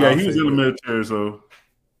 Oh yeah, he was in the military, so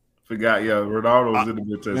forgot. Yeah, Ronaldo was in the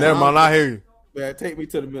military. Never mind, I hear you. Man, take me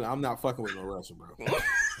to the middle. I'm not fucking with no Russia, bro.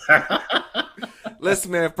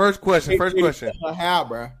 Listen, man. First question. How,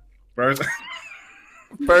 bro? First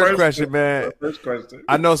question, man. First question.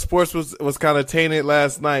 I know sports was kind of tainted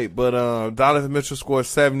last night, but Donovan Mitchell scored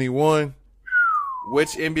 71. Which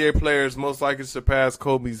NBA player is most likely to surpass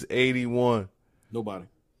Kobe's 81? Nobody.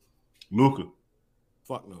 Luka.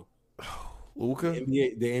 Fuck no. Luka?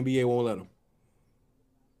 The NBA won't let him.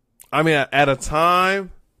 I mean, at a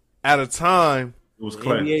time, It was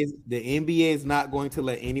Clay. The NBA is not going to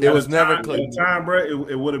let anyone. It was never Clay. At the time, bro,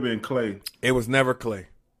 it would have been Clay. It was never Clay.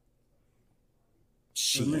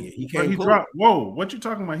 Shit, he dropped. Whoa, what you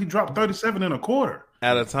talking about? He dropped 37 in a quarter.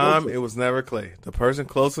 At a time, it was never Clay. The person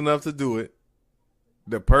close enough to do it,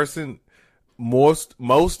 the person most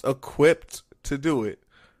equipped to do it,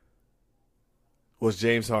 was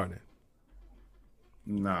James Harden.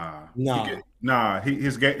 Nah.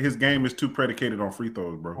 His game is too predicated on free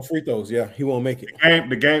throws, bro. On free throws, yeah, he won't make it.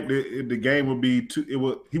 The game would be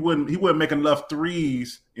too. He wouldn't make enough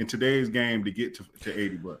threes in today's game to get to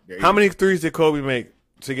 80. But how many threes did Kobe make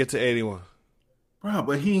to get to 81? Bro,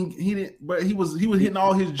 but he didn't. But he was hitting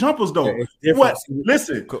all his jumpers though. Yeah, what?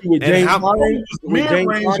 Listen, James Harden was mid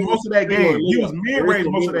range most of that game. He was mid range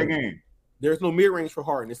most of that game. There's no mid range for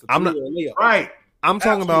Harden. It's a layup. Right. I'm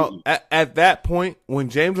talking about at that point when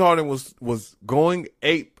James Harden was going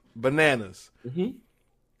 8 bananas. Mm-hmm.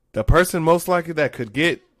 The person most likely that could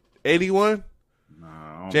get 81,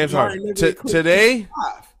 James Harden. Today,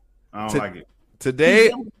 I don't like it.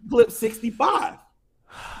 Today, clip 65.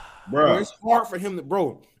 Bro, it's hard for him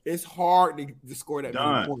to, it's hard to score that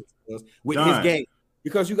many points with his game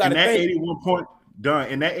because you got to think.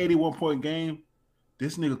 81 point game,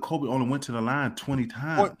 this nigga Kobe only went to the line 20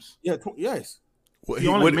 times. Yes. He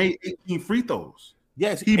only made 18 free throws.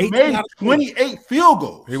 Yes, he made 28 field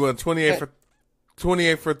goals. He went 28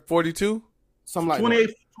 for 42. Something like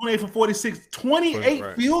 28 for 46.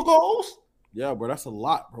 28 field goals. Yeah, bro, that's a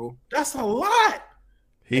lot, bro. That's a lot.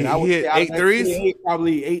 He hit 8 threes.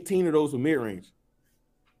 Probably 18 of those were mid range.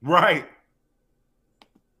 Right.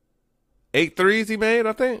 8 threes he made,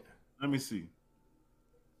 I think. Let me see.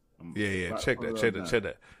 Yeah. Check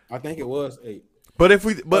that. I think it was 8.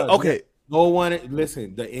 Okay. No one.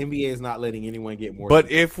 Listen, the NBA is not letting anyone get more. But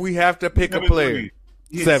if we have to pick a player,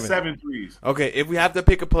 7 threes. Okay, if we have to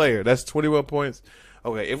pick a player, that's 21 points.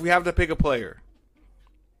 Okay, if we have to pick a player,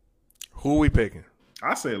 who are we picking?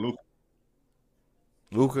 I say Luka.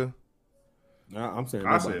 Luka? Nah, I'm saying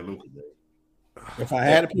I say Luka. If I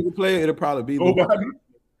had to pick a player, it'll probably be Luka.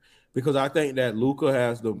 Because I think that Luka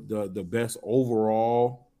has the best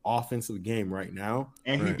overall offensive game right now.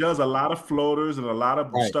 And he does a lot of floaters and a lot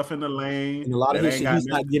of stuff in the lane. And a lot of his shit, he's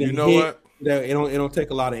not getting hit. What? It don't take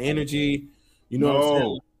a lot of energy. You know what I'm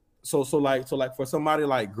saying? So like for somebody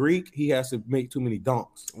like Greek, he has to make too many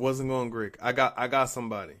dunks. Wasn't going Greek. I got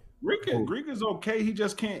somebody. Greek is okay. He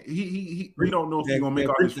just can't. We don't know if he's gonna make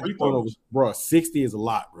all his free throws. Bro, 60 is a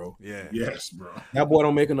lot, bro. Yeah. Yes, bro. That boy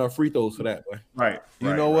don't make enough free throws for that, boy. Right.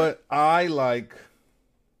 You know what? I like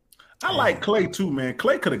Clay too, man.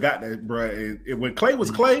 Clay could have got that, bro. And when Clay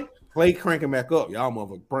was Clay cranking back up. Y'all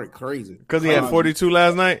motherfucker crazy. Because he had 42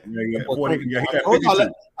 last night. Yeah, 40, he had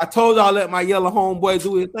 42. I told y'all let my yellow homeboy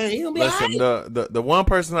do his thing. He'll be Listen, the one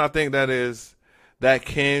person I think that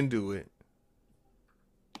can do it,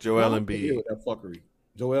 Joel Embiid. That fuckery.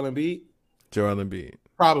 Joel Embiid.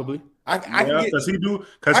 Probably. Because he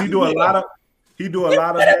do a lot of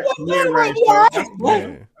that mid-range.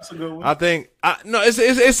 That's a good one. I think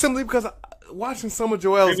it's simply because watching some of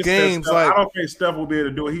Joel's games, I don't think Steph will be able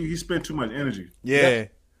to do it. He spent too much energy. Yeah.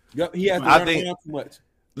 Yep. He has to run around too much.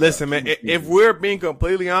 Listen, man, if we're being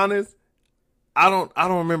completely honest, I don't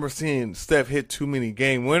remember seeing Steph hit too many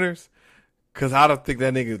game winners. Cause I don't think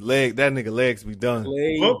that nigga legs be done.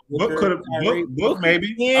 Book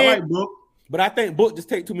maybe. I like Book, but I think Book just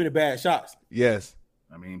take too many bad shots. Yes,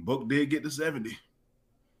 I mean Book did get to 70,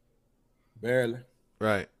 barely.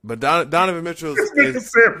 Right, but Donovan Mitchell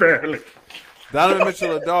said barely. Donovan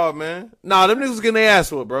Mitchell a dog, man. Nah, them niggas was getting their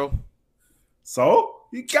ass whooped, bro. So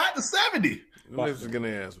he got to 70. Them niggas was getting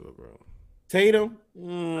their ass whooped, bro. Tatum,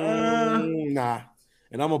 nah.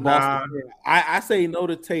 And I'm a Boston fan. I say no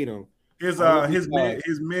to Tatum. His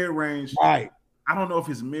mid range, right? I don't know if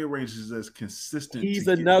his mid range is as consistent. He's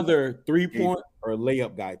another 3-point or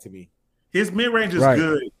layup guy to me. His mid range is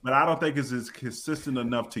good, but I don't think it's as consistent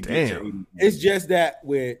enough to get to 80. It's just that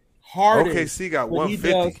with Harden, OKC got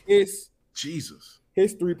 150. His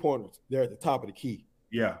 3-pointers, they're at the top of the key.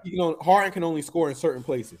 Yeah, Harden can only score in certain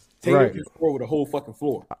places. Tatum can score with the whole fucking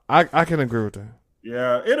floor. I can agree with that.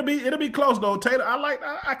 Yeah, it'll be close though. Tatum,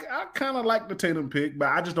 I kind of like the Tatum pick, but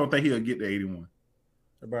I just don't think he'll get to 81.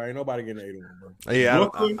 Bro, ain't nobody getting to 81, bro. Yeah,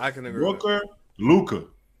 I can agree.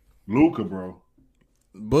 Luka, bro.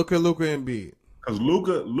 Booker, Luka, and Embiid. Because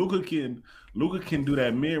Luka can do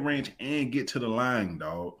that mid range and get to the line,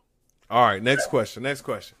 dog. All right, next question. This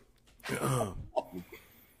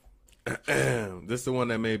is the one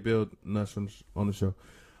that made Bill nuts on the show.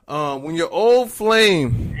 When your old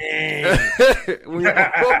flame, when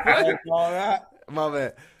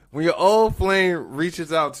your old flame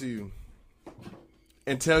reaches out to you,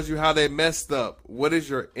 and tells you how they messed up, what is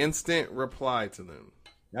your instant reply to them?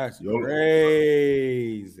 That's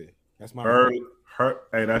crazy. That's my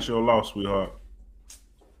Hey, that's your loss, sweetheart.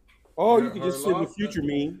 Oh, you can just send the future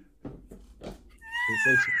meme.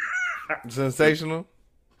 Sensational.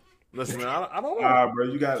 Listen, man, I don't know. Bro,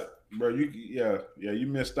 you got it, bro. You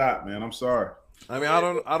missed out, man. I'm sorry. I mean, I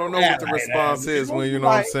don't know what the response is when you know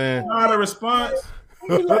what I'm saying. The response.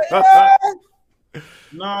 The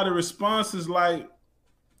response is like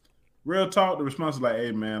real talk. The response is like,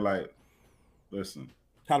 hey, man, like, listen,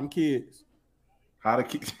 how them kids? How the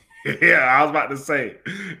kids? Yeah, I was about to say,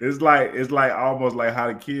 it's like almost like how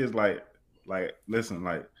the kids like, listen,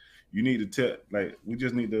 like. You need to tell, like, we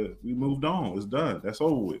moved on. It's done. That's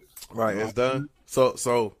over with. Right, it's done.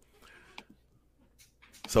 So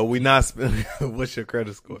we not, what's your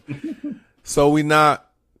credit score? So we not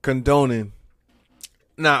condoning.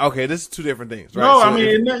 Nah, okay, this is two different things, right? No, so I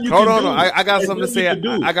mean, hold on. I got something to say.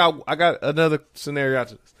 I got another scenario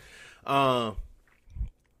after this.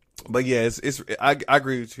 But yeah, I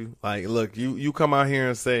agree with you. Like, look, you come out here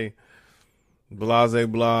and say, blase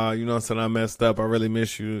blah, you know what I'm saying, I messed up, I really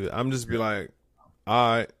miss you. I'm just be like,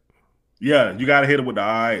 all right. Yeah, you gotta hit it with the all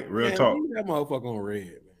right, real talk. That motherfucker on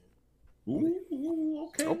red, man. Ooh,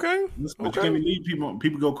 okay. Okay. But you can't leave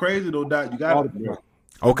people go crazy though, Doc. You got it.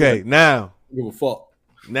 Okay, now. Give a fuck.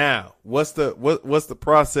 Now, what's the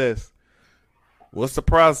process? What's the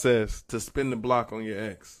process to spin the block on your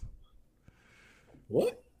ex?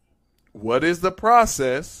 What? What is the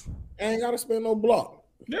process? I ain't gotta spin no block.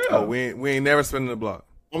 Yeah. Oh, we ain't never spinning the block.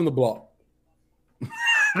 I'm the block.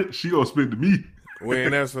 She gonna spin to me. We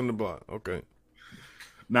ain't never spinning the block. Okay.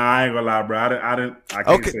 Nah, I ain't gonna lie, bro. I can't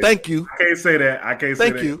okay, say thank you. I can't say that. I can't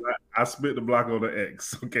say thank that. you. I split the block on the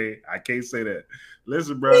X. Okay, I can't say that.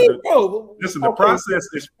 Listen, bro. Listen, the process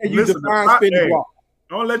is. Listen, the block.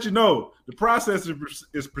 I want to let you know the process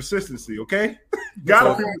is persistency. Okay,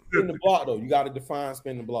 gotta be spin the block though. You gotta define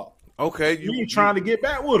spin the block. Okay, you ain't trying to get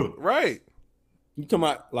back with him, right? You talking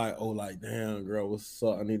about like, oh, like, damn, girl, what's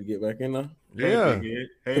up? I need to get back in there. Yeah.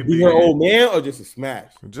 Hey, be her old man or just a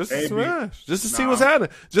smash? Just a smash. Just to see what's happening.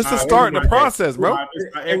 Just to start the process, bro. My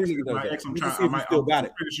ex, I'm trying.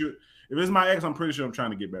 If it's my ex, I'm pretty sure I'm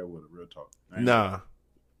trying to get back with her. Real talk. Nah.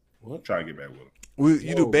 What? Try to get back with her.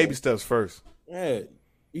 You do baby steps first. Yeah.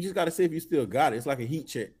 You just got to see if you still got it. It's like a heat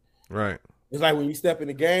check. Right. It's like when you step in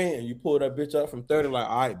the game and you pull that bitch up from 30, like,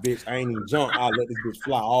 all right, bitch, I ain't even jump. I'll let this bitch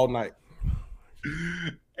fly all night.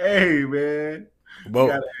 Hey, man.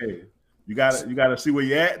 You gotta see where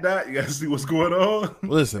you at, Doc. You gotta see what's going on.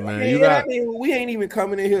 Listen, man, we ain't even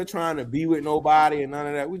coming in here trying to be with nobody and none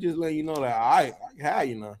of that. We just letting you know that I can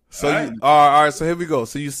you know. So all right, so here we go.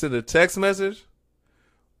 So you send a text message,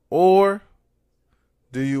 or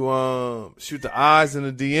do you shoot the eyes in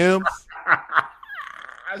the DMs?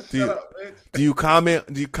 Do you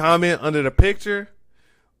comment under the picture,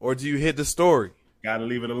 or do you hit the story? Gotta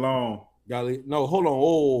leave it alone. No, hold on.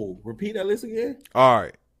 Oh, repeat that list again. All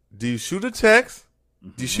right. Do you shoot a text?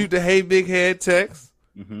 Mm-hmm. Do you shoot the "Hey big head" text?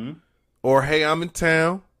 Mm-hmm. Or "Hey, I'm in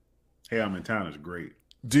town"? "Hey, I'm in town" is great.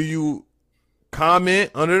 Do you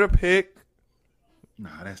comment under the pic?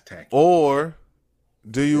 Nah, that's tacky. Or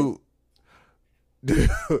do you do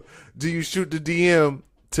you shoot the DM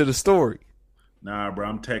to the story? Nah, bro,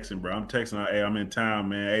 I'm texting, Hey, I'm in town,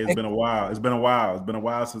 man. Hey, it's been a while. It's been a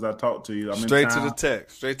while since I talked to you. Straight to the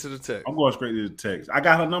text. I'm going straight to the text. I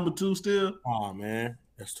got her number 2 still. Oh man,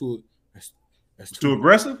 that's too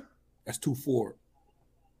aggressive. That's too forward.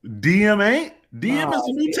 DM ain't. DM is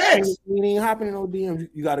a new text. You ain't hopping in no DM.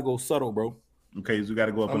 You got to go subtle, bro. Okay, so you got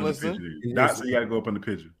to go up under the picture. Not so you got to go up on the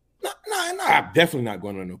picture. No, I'm definitely not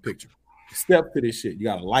going on no picture. Step to this shit. You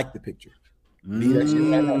got to like the picture. Leave that shit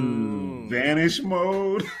like that. Vanish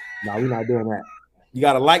mode. No, we're not doing that. You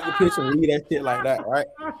gotta like the picture and leave that shit like that, right?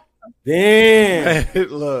 Then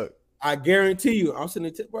look, I guarantee you, I'm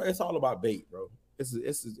sitting there, bro. It's all about bait, bro.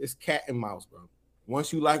 It's cat and mouse, bro.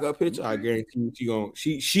 Once you like a picture, I guarantee you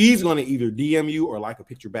she's gonna either DM you or like a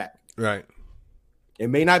picture back. Right.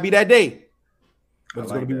 It may not be that day, but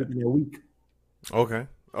it's gonna be within a week.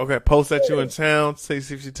 Okay, post that you in town, see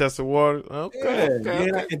if she tests the water. Okay. And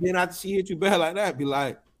then after she hit you back like that, be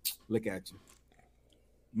like, look at you.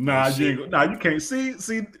 Nah, you can't see. Look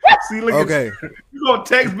at you. You gonna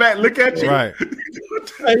text back? Look at you. Right.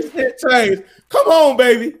 Trace, come on,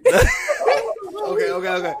 baby.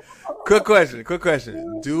 Okay. Quick question.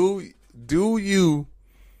 Do you?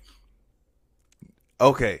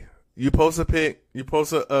 Okay, you post a pic. You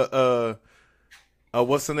post a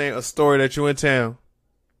what's the name? A story that you in town.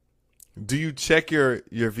 Do you check your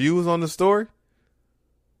views on the story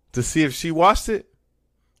to see if she watched it?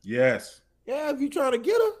 Yes. Yeah, if you trying to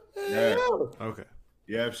get her. Yeah. Okay.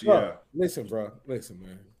 Yeah, if she, bro, listen, bro. Listen,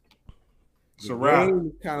 man. It's a wrap.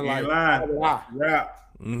 Kind of You like ain't lying.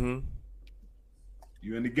 Wrap. Mm-hmm.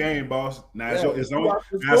 You in the game, boss. Now Yeah, it's on you.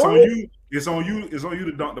 It's on you. It's on you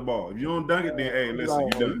to dunk the ball. If you don't dunk it, then hey, listen, you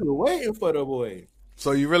done. You were waiting for the boy.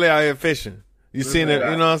 So you really out here fishing. You seen it,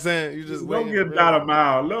 you know what I'm saying? You just don't get $1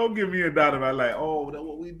 mile. Don't give me $1 mile. Like, oh, that's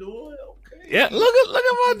what we doing? Okay. Yeah, look at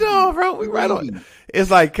my dog, bro. We right on. It's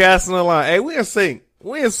like casting a line. Hey, we in sync.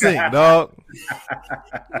 We in sync, dog.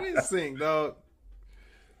 We in sync, dog.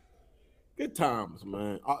 Good times,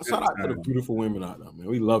 man. Shout out to the beautiful women out there, man.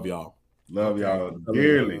 We love y'all. Love y'all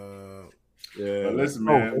dearly. Yeah. But listen,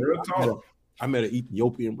 man. Real talk. I met an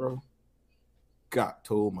Ethiopian, bro. God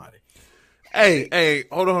almighty. Hey,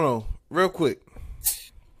 hold on. Real quick.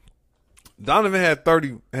 Donovan had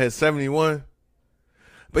 71,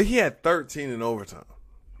 but he had 13 in overtime.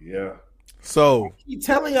 Yeah. So I keep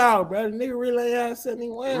telling y'all, bro, the nigga really had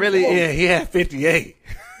 71. Really, yeah, he had 58.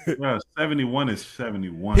 Well, 71 is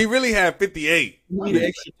 71. He really had 58. You need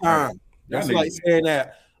extra time. That's like saying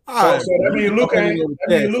that. So that means Luke ain't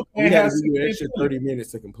have extra 30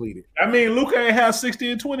 minutes to complete it. I mean, Luke ain't have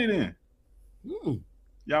 60 and 20 then.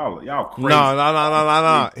 Y'all crazy.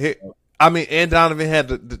 No. I mean, and Donovan had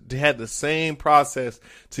the same process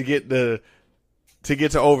to get to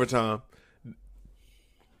overtime.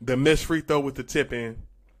 The missed free throw with the tip in.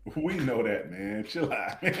 We know that, man. Chill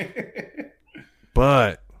out.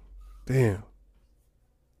 But damn.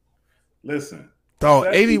 Listen. Dog,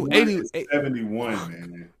 71, man.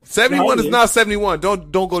 71 is not 71.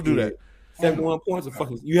 Don't go do that. 71 points of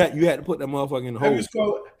fucking. You had to put that motherfucker in the hole.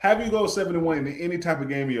 Have you go 71 in any type of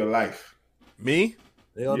game of your life? Me?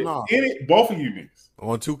 Hell no. Both of you niggas.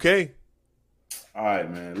 On 2K. All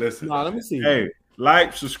right, man. Listen. No, let me see. Hey,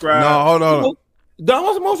 like, subscribe. No, hold on. Don,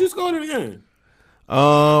 what's the most you scored in the game?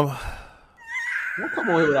 Don't come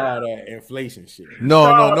on here with all that inflation shit. No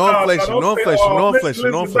inflation. This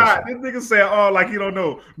nigga say like he don't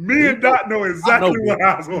know. Me and Dot know exactly what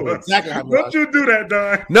I was. Exactly how don't you do that,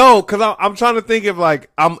 Don? No, because I'm trying to think if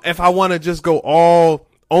if I want to just go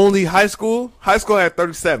only high school. High school I had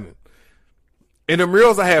 37. In the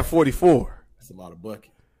murals I had 44. That's about a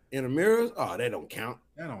bucket. In the mirrors, they don't count.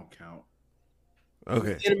 That don't count.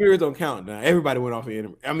 Okay. In the mirrors don't count now. Everybody went off in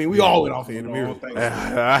the. I mean, we all went off in the mirrors.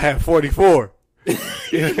 I had 44.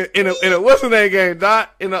 in a what's the name game,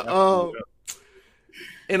 Dot? In a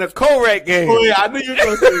co-rec game. Oh yeah, I knew you were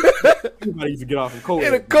gonna say everybody used to get off in co-rec.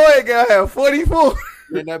 In a co-rec game, I had 44.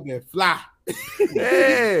 Man, that been fly.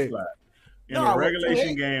 Yeah. In a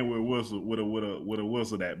regulation game with a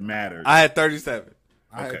whistle that matters. I had 37.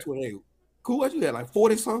 I had 28. Cool, what you had? Like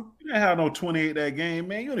 40 something? You didn't have no 28 that game,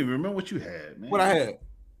 man. You don't even remember what you had, man. What I had?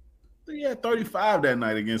 You had 35 that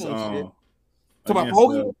night against Talk about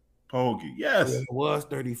Poggy? Poggy, yes. It was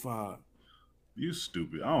 35. You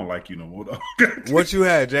stupid. I don't like you no more, though. What you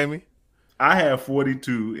had, Jamie? I had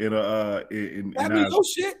 42 in that means no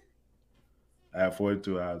shit. I had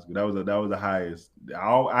 42 high school. That was the highest.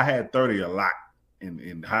 I had 30 a lot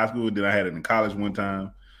in high school. Then I had it in college one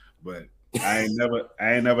time, but I ain't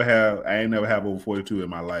never have over 42 in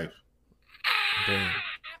my life. Damn.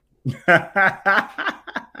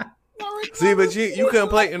 See, but you couldn't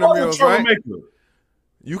play intramurals, right?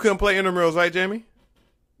 You couldn't play intramurals, right, Jamie?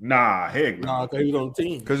 Nah, heck no. Nah, because he was on the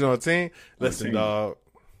team. Because you're on the team? Listen, dog.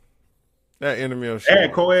 That intramural shit. They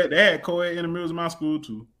had co-ed intramurals in my school,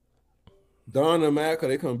 too. Don and mad because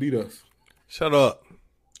they couldn't beat us. Shut up.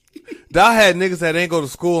 Dog had niggas that ain't go to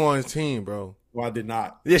school on his team, bro. Well, I did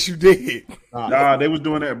not. Yes, you did. Nah, they was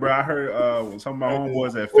doing that, bro. I heard some of my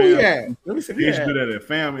homeboys at FAM. Let me see. They used to do that at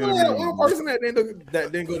FAM. One person that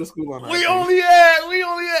didn't go to school on. We only had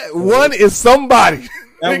one is somebody.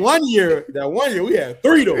 That one year we had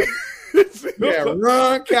 3 though. We had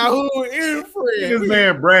Ron, Calhoun, and Fred. This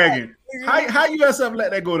man bragging. How you yourself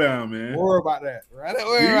let that go down, man? Don't worry about that. Right?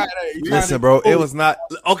 Worry about that. Listen, bro, it was not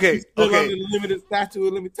okay. Under the limited statute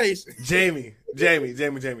of limitation. Jamie.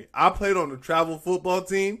 I played on the travel football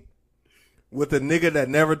team with a nigga that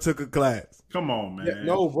never took a class. Come on, man. Yeah,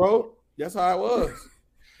 no, bro. That's how it was.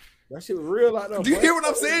 That shit was real out there. Do you hear what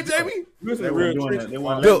I'm saying, Jamie?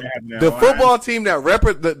 The football team that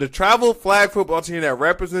the travel flag football team that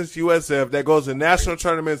represents USF, that goes to national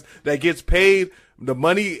tournaments, that gets paid, the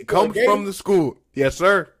money comes from the school. Yes,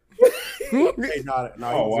 sir.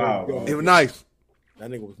 Wow. It was nice. That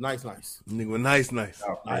nigga was nice. Nigga was nice. Nice.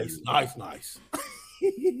 Nice.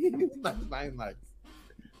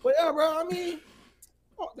 But yeah, bro, I mean,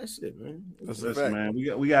 that shit, man. Listen, man,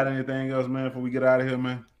 we got anything else, man, before we get out of here,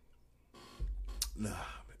 man? Nah.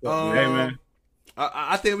 Hey, man.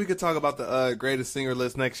 I think we could talk about the greatest singer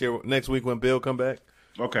list next week when Bill come back.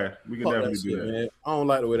 Okay, we can definitely do that. Man. I don't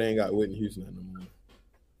like the way they ain't got Whitney Houston no more.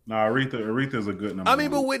 Nah, Aretha's a good number. I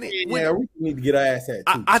mean, one. but Whitney, Aretha need to get her ass at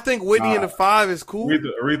too. I think Whitney in the 5 is cool.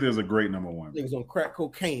 Aretha is a great number one. Niggas on crack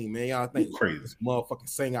cocaine, man. Y'all think crazy? This motherfucking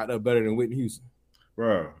sing out there better than Whitney Houston,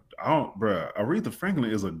 bro? Aretha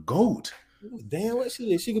Franklin is a goat. Damn, what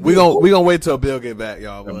she is? She could we gonna wait till Bill get back,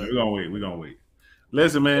 y'all. We're gonna wait.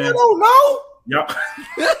 Listen, man. I don't know. Y'all.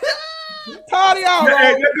 Tired of y'all.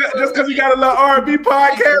 Hey, just because you got a little R&B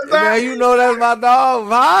podcast, man, you know that's my dog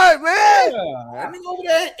vibe, man. Yeah, nigga over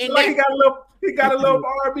there, and like he got a little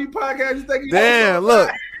R&B podcast. You think damn,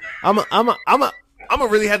 look, I'm a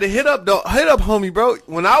really had to hit up homie, bro.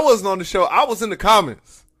 When I wasn't on the show, I was in the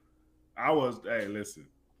comments. Hey, listen,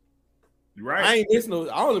 you right? I ain't missing no.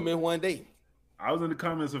 I only missed one day. I was in the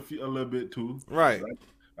comments a little bit too. Right.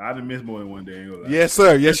 I didn't miss more than one day. Yes,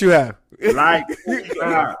 sir. Yes, you have. Like,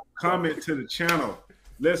 subscribe, comment to the channel.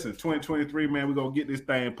 Listen, 2023, man, we're going to get this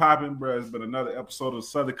thing popping, bro. It's been another episode of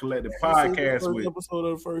Southern Collective Podcast. Episode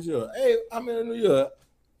of the first year. Hey, I'm in a new year.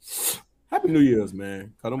 Happy New Year's,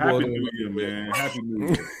 man. Happy New Year, man. Happy New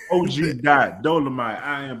Year. OG Dot, Dolomite,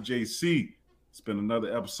 I am JC. It's been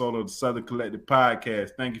another episode of the Southern Collective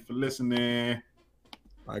Podcast. Thank you for listening.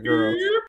 Bye, girl.